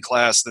working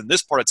class than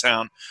this part of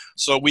town.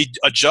 So we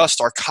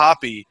adjust our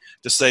copy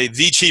to say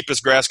the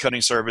cheapest grass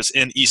cutting service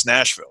in East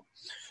Nashville.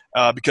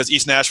 Because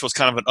East Nashville is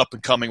kind of an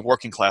up-and-coming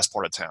working class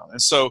part of town.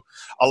 And so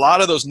a lot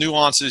of those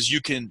nuances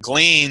you can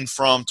glean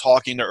from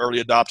talking to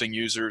early adopting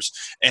users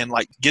and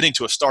like getting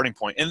to a starting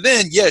point. And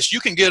then, yes, you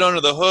can get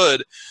under the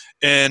hood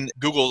in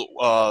Google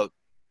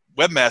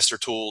Webmaster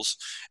Tools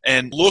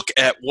and look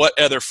at what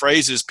other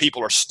phrases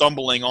people are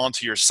stumbling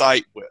onto your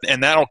site with.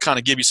 And that'll kind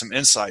of give you some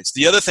insights.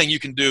 The other thing you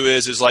can do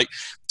is like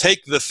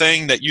take the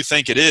thing that you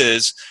think it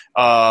is,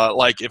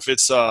 like if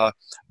it's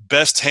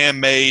best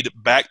handmade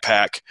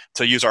backpack,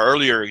 to use our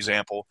earlier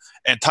example,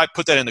 and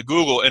put that into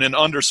Google, and then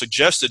under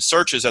suggested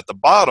searches at the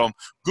bottom,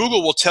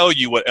 Google will tell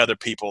you what other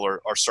people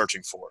are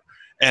searching for.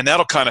 And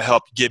that'll kind of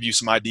help give you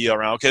some idea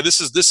around, okay, this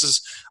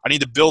is I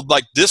need to build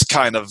like this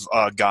kind of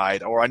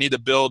guide, or I need to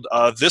build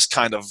this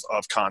kind of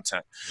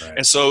content. Right.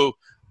 And so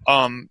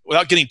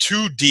without getting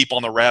too deep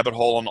on the rabbit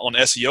hole on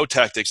SEO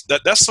tactics,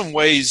 that's some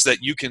ways that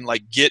you can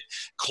like get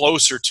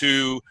closer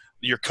to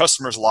your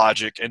customer's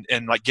logic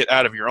and like get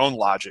out of your own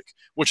logic,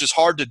 which is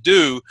hard to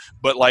do,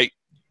 but like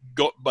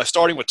go by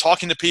starting with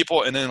talking to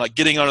people and then like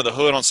getting under the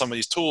hood on some of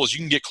these tools, you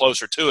can get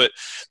closer to it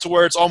to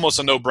where it's almost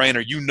a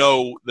no-brainer. You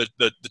know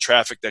the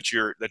traffic that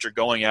you're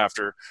going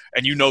after,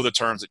 and you know the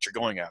terms that you're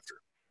going after.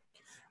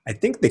 I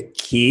think the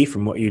key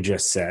from what you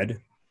just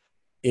said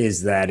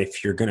is that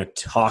if you're going to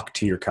talk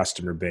to your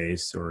customer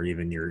base or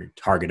even your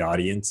target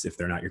audience, if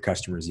they're not your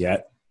customers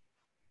yet,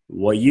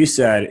 what you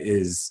said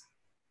is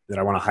that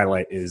I want to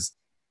highlight is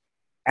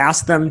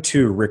ask them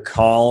to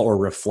recall or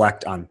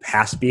reflect on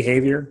past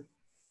behavior,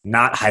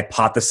 not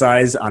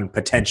hypothesize on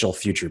potential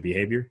future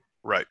behavior.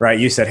 Right. Right.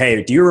 You said,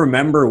 hey, do you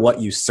remember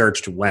what you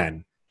searched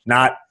when?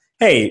 Not,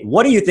 hey,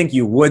 what do you think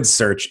you would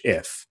search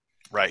if?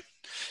 Right.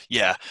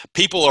 Yeah.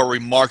 People are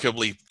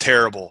remarkably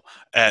terrible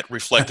at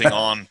reflecting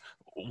on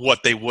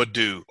what they would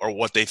do or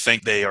what they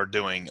think they are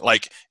doing.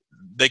 Like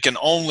you can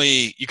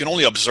only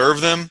observe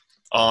them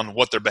on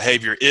what their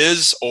behavior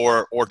is,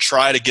 or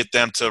try to get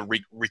them to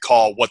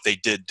recall what they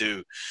did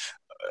do.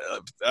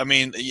 I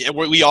mean,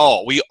 we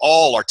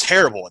all are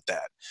terrible at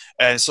that.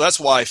 And so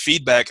that's why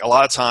feedback a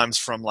lot of times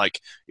from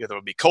like, there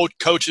would be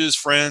coaches,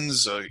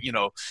 friends,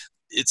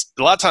 it's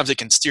a lot of times it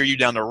can steer you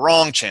down the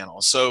wrong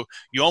channel. So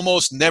you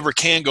almost never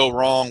can go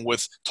wrong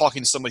with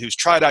talking to somebody who's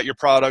tried out your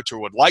product or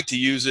would like to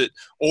use it,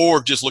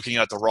 or just looking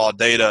at the raw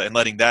data and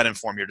letting that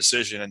inform your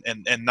decision,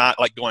 and not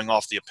like going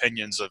off the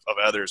opinions of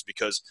others,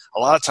 because a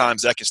lot of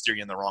times that can steer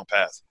you in the wrong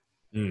path.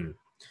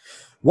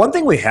 One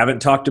thing we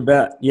haven't talked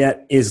about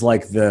yet is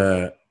like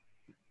the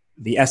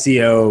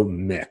SEO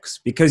mix,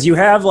 because you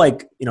have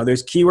like,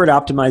 there's keyword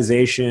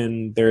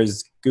optimization,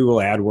 there's Google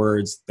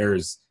AdWords,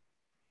 there's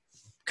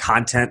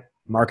content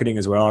marketing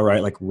as well,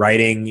 right? Like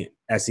writing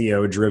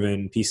SEO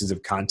driven pieces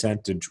of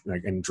content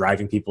and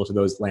driving people to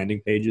those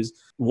landing pages.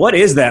 What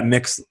is that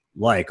mix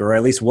like, or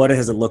at least what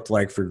has it looked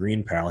like for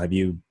GreenPal? Have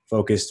you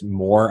focused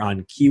more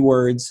on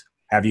keywords?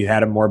 Have you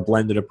had a more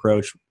blended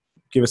approach?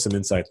 Give us some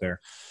insight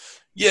there.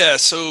 Yeah.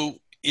 So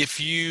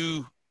if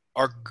you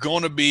are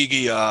going to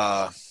be,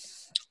 I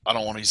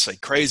don't want to say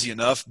crazy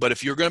enough, but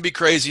if you're going to be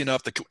crazy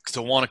enough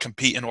to want to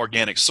compete in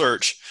organic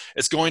search,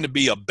 it's going to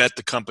be a bet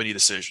the company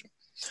decision.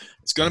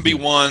 It's going to be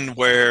one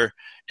where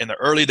in the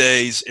early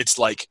days, it's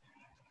like,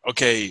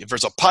 okay, if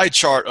there's a pie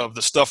chart of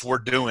the stuff we're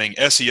doing,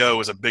 SEO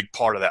is a big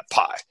part of that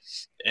pie.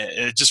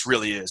 And it just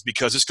really is,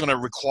 because it's going to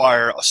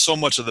require so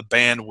much of the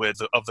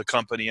bandwidth of the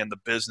company and the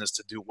business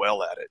to do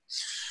well at it.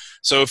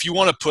 So if you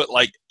want to put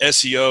like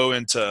SEO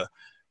into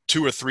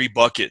 2 or 3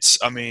 buckets,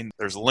 I mean,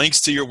 there's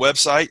links to your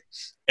website,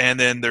 and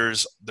then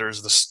there's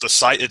the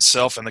site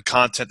itself and the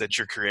content that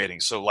you're creating.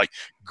 So like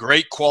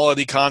great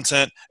quality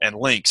content and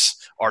links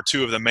are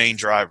 2 of the main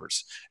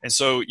drivers. And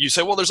so you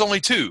say, well, there's only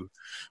 2.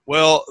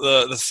 Well,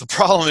 the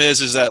problem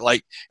is that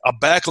like a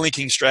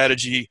backlinking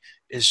strategy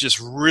is just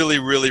really,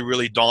 really,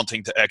 really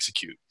daunting to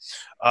execute.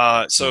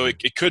 So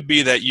it could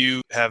be that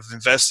you have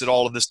invested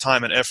all of this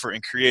time and effort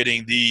in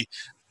creating the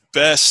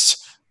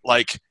best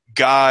like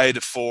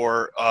guide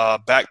for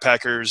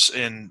backpackers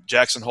in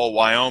Jackson Hole,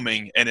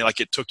 Wyoming, and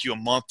it took you a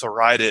month to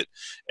write it,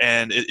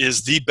 and it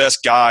is the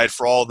best guide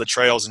for all the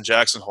trails in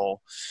Jackson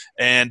Hole,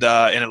 and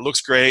it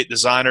looks great.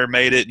 Designer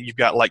made it, and you've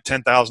got like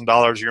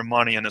 $10,000 of your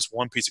money in this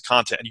one piece of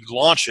content, and you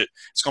launch it.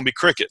 It's going to be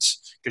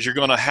crickets, because you're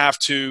going to have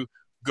to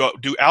go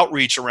do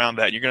outreach around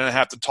that. You're going to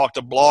have to talk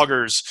to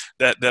bloggers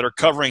that are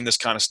covering this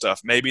kind of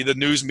stuff. Maybe the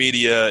news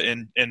media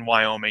in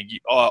Wyoming,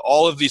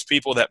 all of these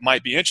people that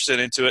might be interested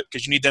into it,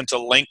 because you need them to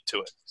link to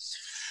it.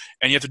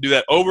 And you have to do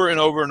that over and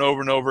over and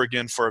over and over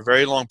again for a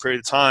very long period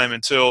of time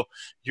until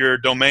your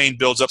domain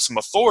builds up some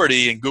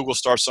authority and Google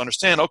starts to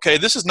understand, okay,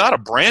 this is not a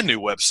brand new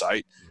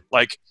website.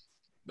 Like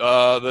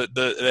the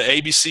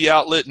ABC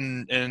outlet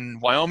in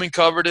Wyoming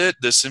covered it.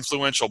 This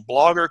influential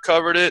blogger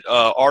covered it.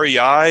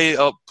 REI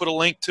put a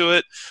link to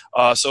it.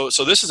 So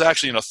this is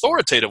actually an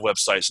authoritative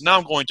website. So now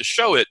I'm going to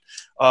show it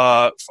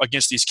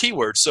against these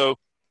keywords. So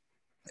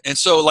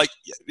like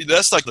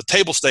that's like the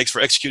table stakes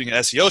for executing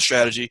an SEO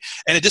strategy,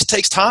 and it just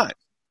takes time.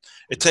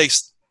 It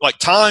takes like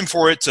time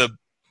for it to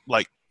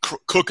like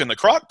cook in the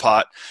crock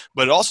pot,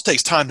 but it also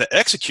takes time to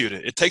execute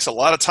it. It takes a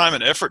lot of time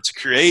and effort to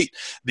create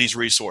these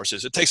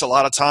resources. It takes a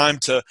lot of time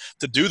to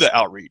do the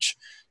outreach.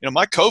 You know,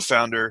 my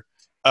co-founder,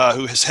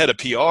 who is head of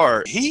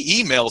PR,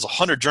 he emails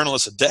 100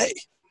 journalists a day,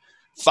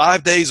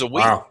 5 days a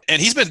week. Wow.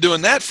 And he's been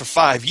doing that for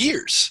 5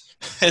 years.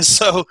 And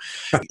so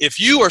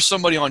if you or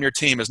somebody on your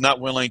team is not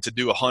willing to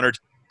do 100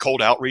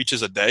 cold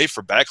outreaches a day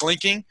for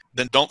backlinking,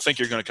 then don't think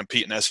you're going to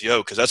compete in SEO,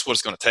 because that's what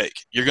it's going to take.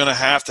 You're going to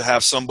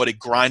have somebody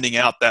grinding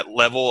out that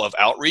level of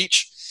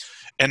outreach,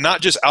 and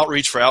not just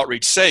outreach for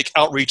outreach's sake,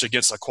 outreach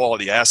against a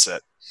quality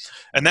asset.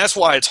 And that's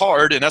why it's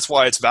hard, and that's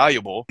why it's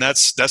valuable. And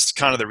that's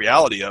kind of the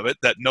reality of it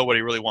that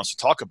nobody really wants to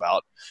talk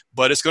about.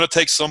 But it's going to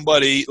take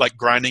somebody like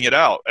grinding it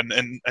out,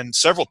 and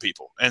several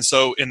people. And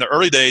so in the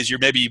early days, you'd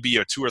be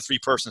a 2 or 3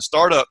 person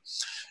startup.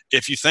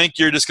 If you think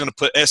you're just going to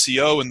put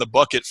SEO in the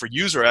bucket for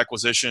user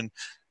acquisition,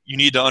 you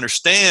need to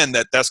understand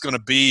that that's going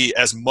to be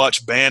as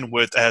much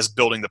bandwidth as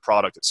building the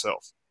product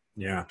itself.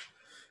 Yeah.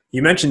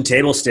 You mentioned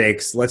table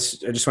stakes. I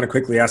just want to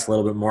quickly ask a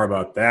little bit more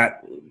about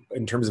that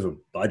in terms of a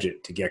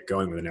budget to get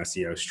going with an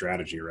SEO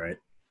strategy, right?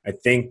 I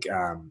think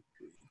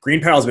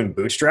GreenPal has been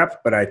bootstrapped,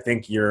 but I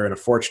think you're in a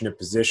fortunate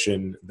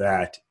position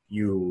that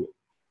you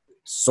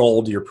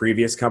sold your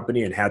previous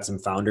company and had some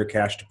founder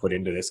cash to put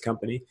into this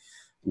company.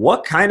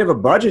 What kind of a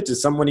budget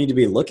does someone need to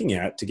be looking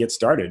at to get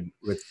started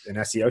with an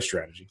SEO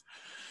strategy?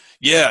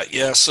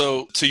 Yeah.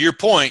 So to your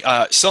point,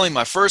 selling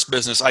my first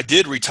business, I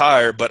did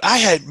retire, but I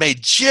had made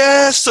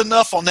just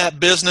enough on that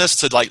business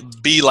to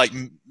be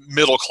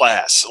middle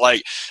class.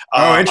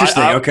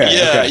 Interesting.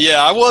 Okay.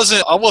 Yeah. I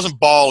wasn't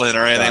balling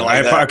or anything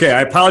like that. Okay,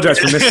 I apologize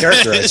for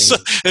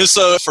mischaracterizing.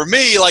 so for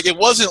me, it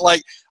wasn't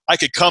like I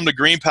could come to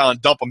GreenPal and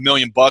dump $1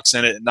 million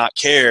in it and not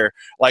care.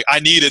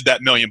 I needed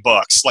that $1 million,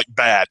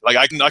 bad.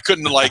 I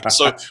couldn't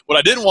So what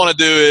I didn't want to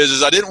do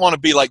is I didn't want to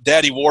be like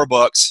Daddy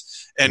Warbucks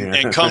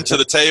and come to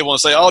the table and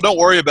say, oh, don't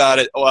worry about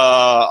it.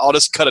 I'll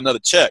just cut another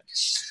check.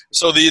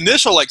 So the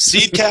initial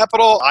seed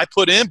capital I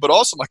put in, but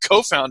also my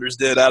co-founders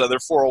did out of their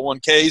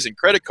 401ks and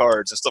credit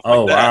cards and stuff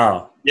like that. Oh,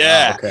 wow.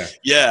 Yeah. Wow, okay.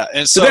 Yeah.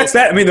 And so that's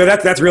that. I mean,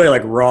 that's really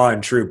raw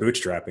and true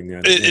bootstrapping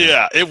then.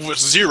 It was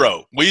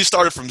zero. We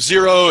started from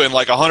zero and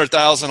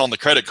 100,000 on the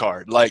credit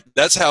card.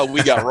 That's how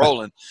we got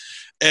rolling.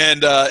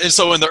 And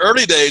so in the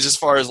early days, as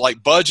far as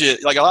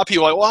budget, a lot of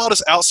people are well, I'll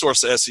just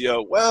outsource the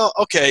SEO. Well,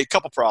 okay, a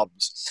couple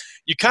problems.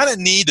 You kind of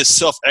need to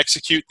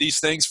self-execute these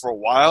things for a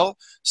while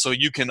so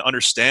you can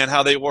understand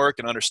how they work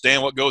and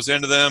understand what goes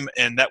into them.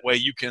 And that way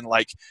you can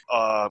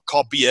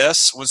call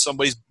BS when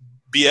somebody's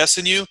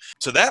BSing you.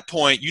 To that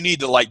point, you need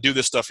to do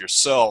this stuff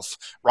yourself,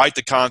 write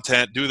the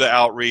content, do the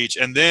outreach,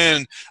 and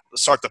then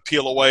start to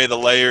peel away the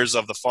layers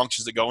of the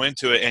functions that go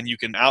into it. And you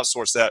can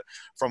outsource that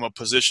from a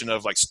position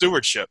of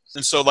stewardship.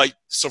 And so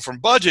so from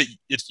budget,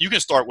 you can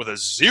start with a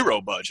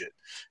zero budget.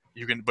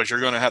 But you're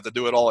going to have to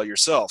do it all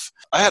yourself.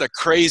 I had a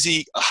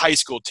crazy high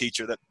school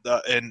teacher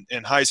that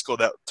in high school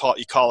that taught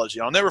ecology.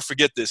 I'll never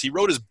forget this. He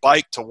rode his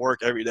bike to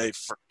work every day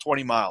for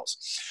 20 miles.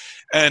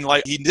 And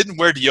he didn't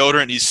wear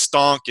deodorant. He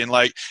stunk. And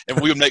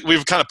we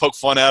would kind of poke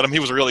fun at him. He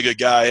was a really good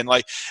guy. And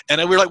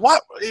we were like,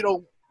 what,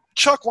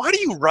 Chuck, why do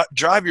you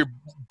drive your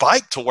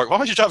bike to work? Why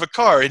don't you drive a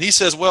car? And he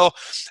says, well,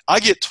 I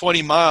get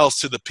 20 miles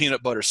to the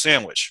peanut butter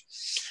sandwich.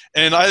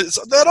 And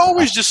that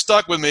always just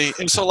stuck with me.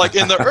 And so like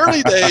in the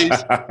early days,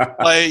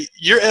 like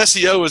your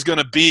SEO is going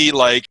to be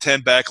like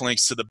 10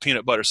 backlinks to the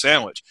peanut butter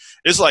sandwich.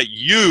 It's like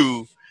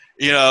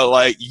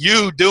like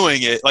you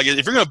doing it. Like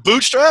if you're going to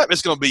bootstrap,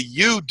 it's going to be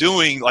you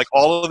doing like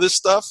all of this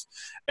stuff.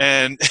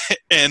 And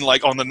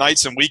like on the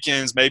nights and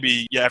weekends,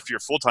 maybe after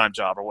your full-time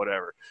job or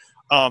whatever,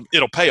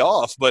 it'll pay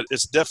off, but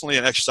it's definitely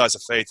an exercise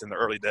of faith in the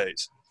early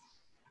days.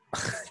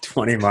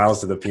 20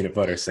 miles to the peanut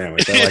butter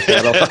sandwich. I like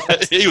that a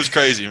lot. He was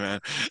crazy, man.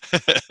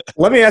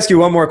 Let me ask you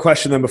one more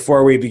question then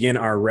before we begin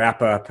our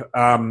wrap up.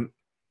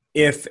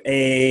 If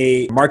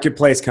a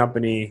marketplace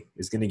company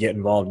is going to get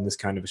involved in this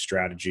kind of a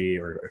strategy,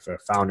 or if a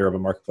founder of a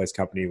marketplace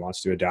company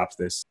wants to adopt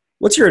this,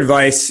 what's your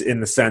advice in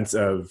the sense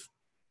of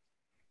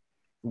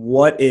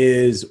what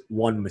is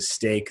one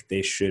mistake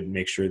they should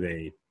make sure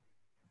they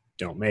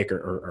don't make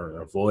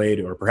or avoid?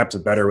 Or perhaps a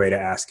better way to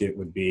ask it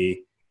would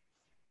be,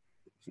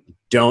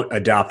 don't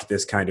adopt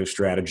this kind of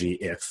strategy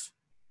if.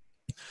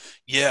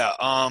 Yeah.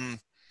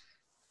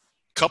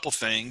 Couple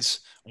things.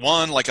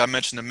 One, like I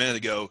mentioned a minute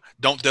ago,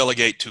 don't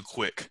delegate too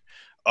quick.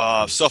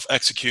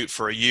 Self-execute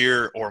for a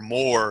year or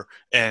more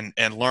and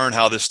learn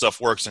how this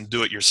stuff works and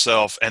do it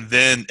yourself, and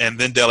then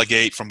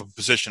delegate from a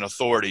position of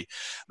authority.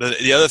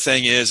 The other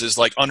thing is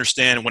like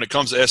understand when it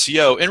comes to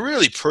SEO and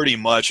really pretty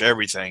much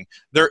everything,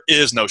 there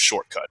is no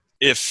shortcut.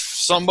 If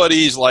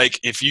somebody's like,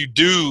 if you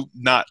do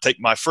not take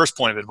my first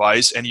point of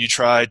advice and you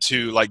try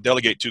to like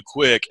delegate too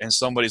quick and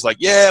somebody's like,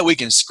 yeah, we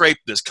can scrape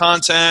this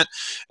content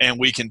and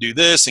we can do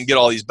this and get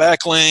all these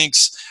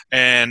backlinks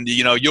and,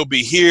 you'll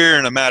be here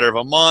in a matter of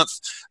a month,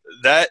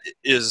 that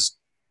is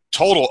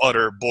total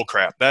utter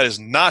bullcrap. That is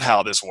not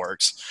how this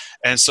works.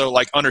 And so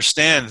like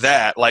understand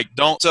that, like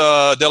don't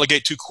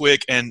delegate too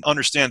quick, and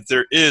understand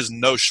there is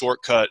no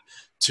shortcut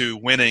to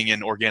winning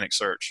in organic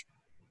search.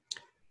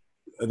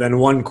 Then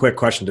one quick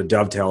question to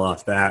dovetail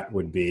off that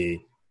would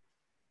be,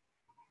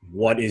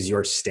 what is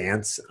your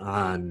stance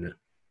on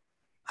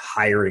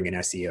hiring an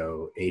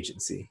SEO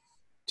agency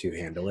to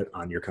handle it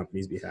on your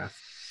company's behalf?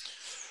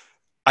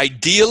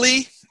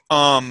 Ideally,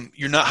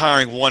 you're not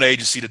hiring one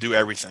agency to do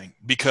everything,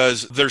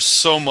 because there's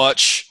so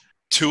much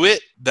to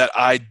it that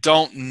I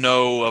don't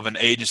know of an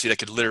agency that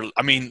could literally,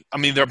 I mean,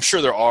 I'm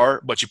sure there are,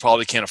 but you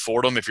probably can't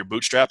afford them if you're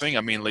bootstrapping.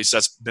 I mean, at least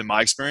that's been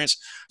my experience.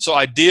 So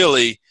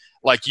ideally,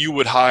 like you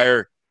would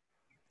hire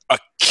a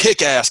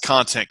kick-ass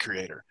content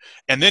creator,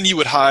 and then you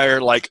would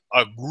hire like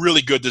a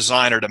really good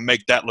designer to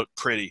make that look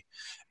pretty.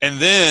 And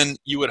then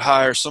you would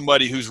hire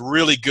somebody who's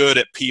really good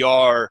at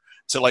PR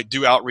to like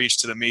do outreach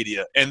to the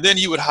media. And then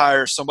you would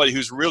hire somebody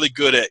who's really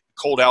good at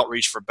cold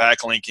outreach for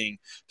backlinking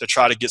to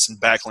try to get some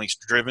backlinks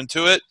driven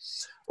to it.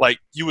 Like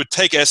you would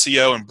take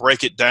SEO and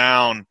break it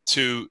down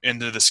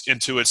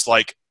into its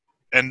like,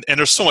 and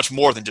there's so much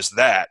more than just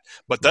that,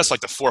 but that's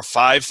like the 4 or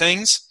 5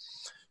 things.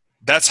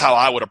 That's how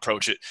I would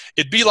approach it.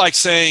 It'd be like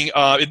saying,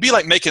 it'd be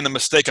like making the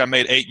mistake I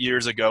made 8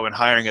 years ago and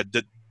hiring a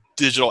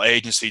digital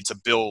agency to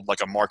build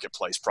like a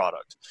marketplace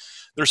product.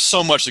 There's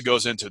so much that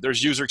goes into it.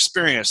 There's user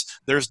experience,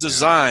 there's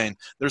design,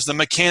 there's the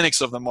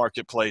mechanics of the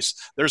marketplace,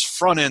 there's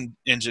front-end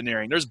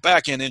engineering, there's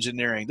back-end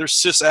engineering, there's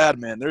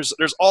sysadmin, there's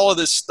all of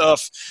this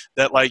stuff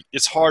that like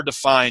it's hard to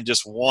find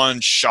just one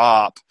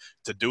shop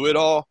to do it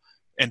all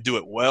and do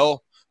it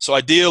well. So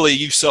ideally,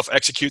 you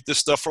self-execute this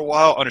stuff for a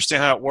while,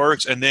 understand how it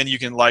works, and then you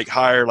can like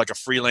hire like a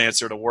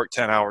freelancer to work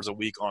 10 hours a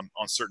week on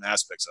certain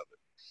aspects of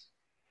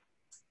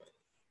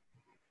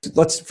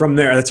it. From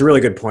there, that's a really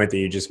good point that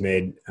you just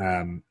made.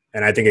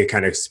 And I think it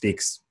kind of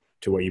speaks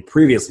to what you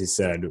previously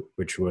said,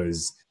 which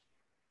was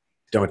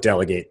don't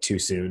delegate too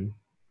soon.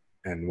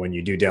 And when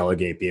you do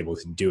delegate, be able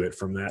to do it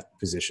from that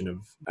position of,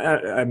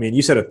 I mean,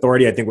 you said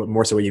authority. I think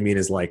more so what you mean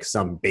is like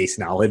some base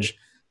knowledge.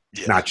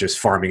 Yeah. Not just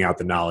farming out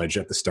the knowledge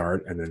at the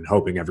start and then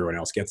hoping everyone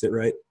else gets it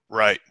right.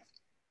 Right.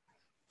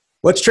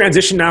 Let's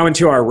transition now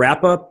into our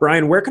wrap up.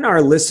 Brian, where can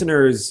our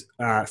listeners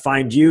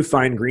find you,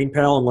 find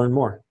GreenPal, and learn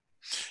more?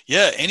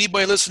 Yeah,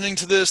 anybody listening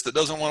to this that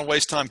doesn't want to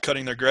waste time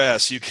cutting their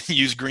grass, you can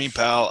use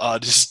GreenPal.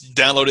 Just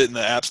download it in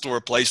the App Store,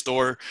 Play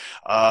Store.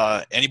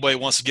 Anybody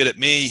wants to get at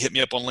me, hit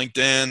me up on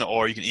LinkedIn,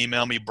 or you can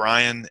email me,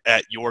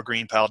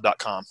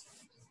 brian@yourgreenpal.com.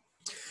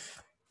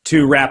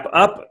 To wrap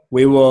up,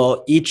 we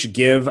will each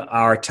give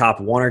our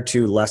top 1 or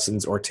 2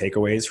 lessons or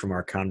takeaways from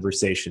our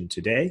conversation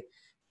today.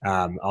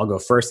 I'll go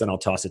first, then I'll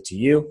toss it to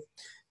you.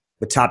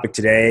 The topic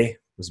today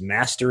was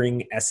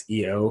mastering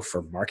SEO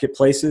for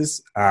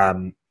marketplaces.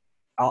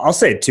 I'll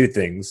say 2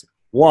 things.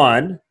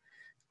 One,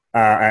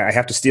 I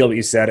have to steal what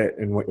you said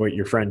and what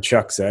your friend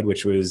Chuck said,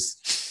 which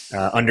was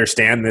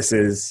understand this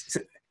is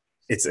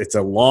it's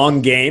a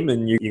long game,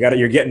 and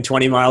you're getting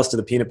 20 miles to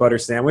the peanut butter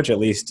sandwich, at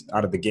least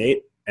out of the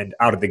gate. And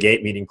out of the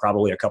gate, meaning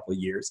probably a couple of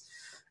years.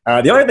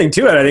 The other thing,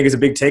 too, that I think is a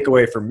big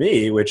takeaway for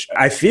me, which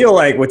I feel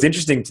like what's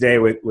interesting today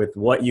with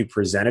what you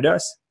presented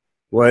us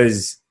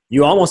was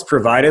you almost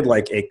provided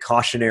like a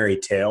cautionary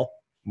tale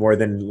more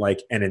than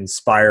like an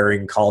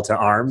inspiring call to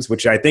arms,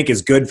 which I think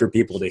is good for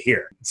people to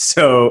hear.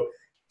 So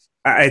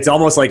it's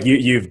almost like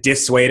you've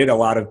dissuaded a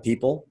lot of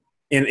people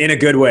in a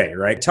good way,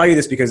 right? I tell you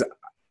this because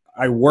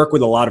I work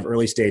with a lot of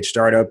early stage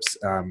startups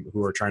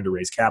who are trying to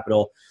raise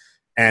capital.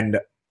 And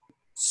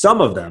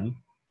some of them,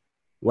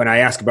 when I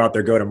ask about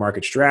their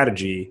go-to-market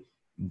strategy,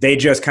 they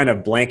just kind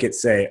of blanket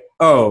say,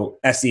 oh,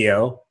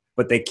 SEO,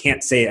 but they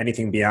can't say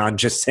anything beyond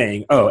just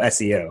saying, oh,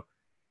 SEO.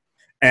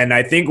 And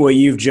I think what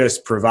you've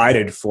just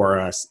provided for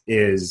us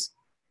is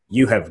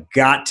you have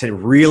got to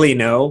really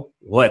know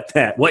what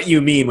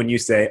you mean when you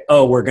say,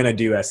 oh, we're going to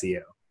do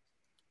SEO.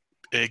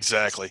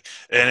 Exactly.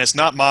 And it's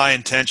not my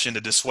intention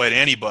to dissuade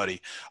anybody.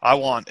 I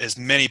want as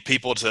many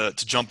people to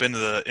jump into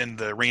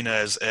the arena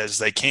as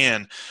they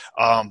can,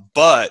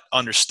 but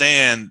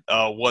understand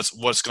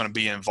what's going to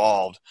be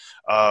involved,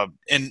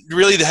 and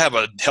really to have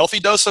a healthy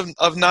dose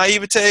of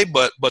naivete,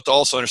 but to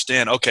also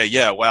understand, okay,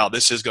 yeah, wow,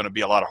 this is going to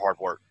be a lot of hard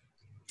work.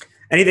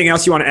 Anything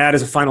else you want to add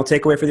as a final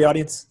takeaway for the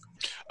audience?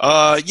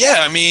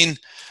 Yeah, I mean,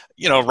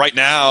 right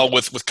now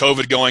with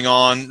COVID going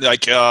on,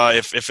 like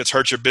if it's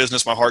hurt your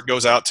business, my heart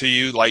goes out to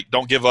you. Like,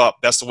 don't give up.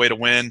 That's the way to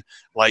win.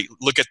 Like,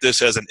 look at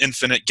this as an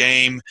infinite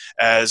game,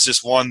 as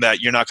just one that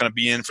you're not going to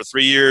be in for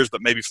 3 years,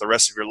 but maybe for the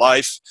rest of your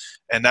life.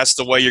 And that's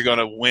the way you're going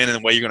to win, and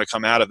the way you're going to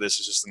come out of this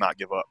is just to not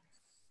give up.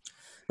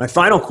 My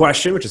final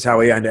question, which is how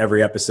we end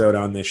every episode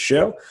on this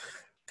show.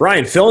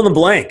 Brian, fill in the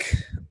blank.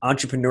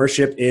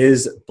 Entrepreneurship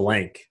is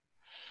blank.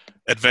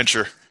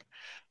 Adventure.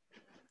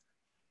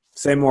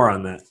 Say more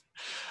on that.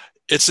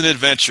 It's an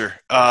adventure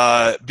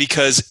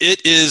because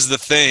it is the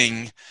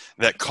thing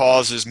that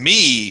causes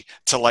me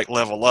to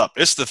level up.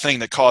 It's the thing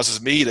that causes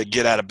me to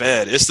get out of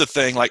bed. It's the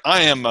thing,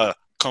 I am a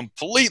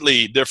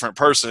completely different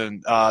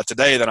person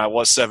today than I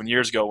was 7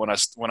 years ago when I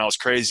was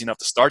crazy enough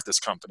to start this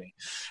company.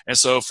 And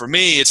so for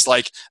me, it's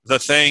the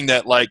thing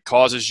that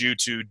causes you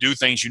to do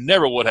things you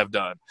never would have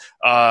done,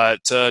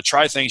 to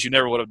try things you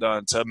never would have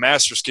done, to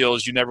master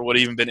skills you never would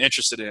have even been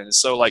interested in. And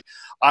so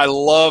I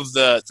love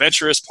the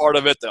adventurous part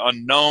of it, the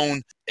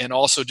unknown, and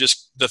also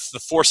just the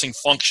forcing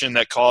function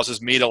that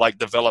causes me to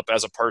develop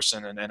as a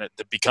person and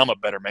to become a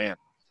better man.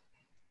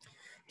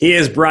 He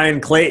is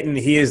Brian Clayton.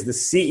 He is the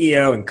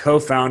CEO and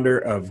co-founder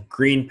of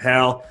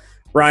GreenPal.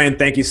 Brian,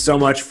 thank you so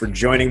much for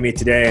joining me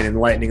today and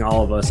enlightening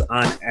all of us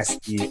on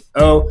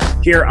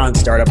SEO here on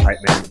Startup Hype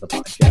Man, the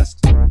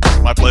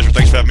podcast. My pleasure.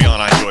 Thanks for having me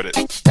on. I enjoyed it.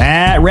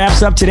 That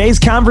wraps up today's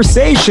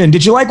conversation.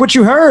 Did you like what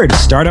you heard?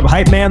 Startup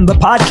Hype Man, the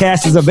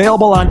podcast, is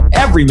available on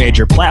every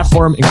major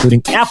platform,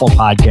 including Apple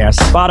Podcasts,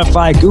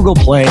 Spotify, Google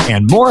Play,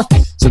 and more.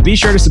 So be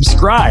sure to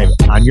subscribe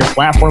on your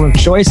platform of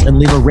choice and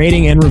leave a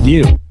rating and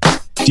review.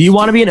 Do you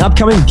want to be an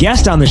upcoming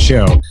guest on the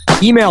show?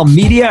 Email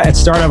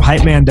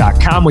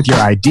media@startuphypeman.com with your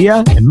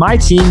idea, and my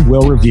team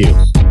will review.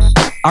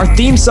 Our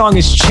theme song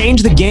is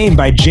Change the Game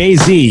by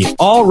Jay-Z,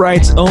 all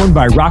rights owned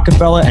by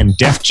Rockefeller and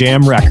Def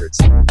Jam Records.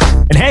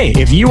 And hey,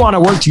 if you want to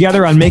work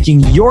together on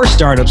making your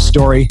startup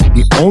story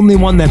the only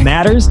one that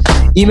matters,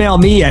 email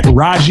me at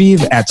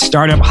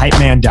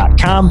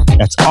rajiv@startuphypeman.com.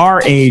 That's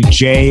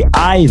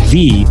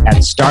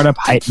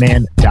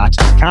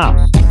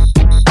RAJIV@startuphypeman.com.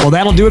 Well,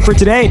 that'll do it for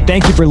today.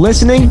 Thank you for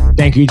listening.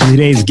 Thank you to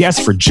today's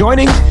guests for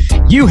joining.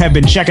 You have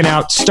been checking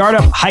out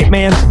Startup Hype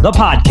Man, the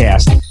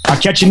podcast. I'll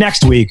catch you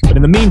next week. But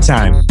in the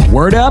meantime,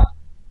 word up,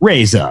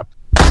 raise up.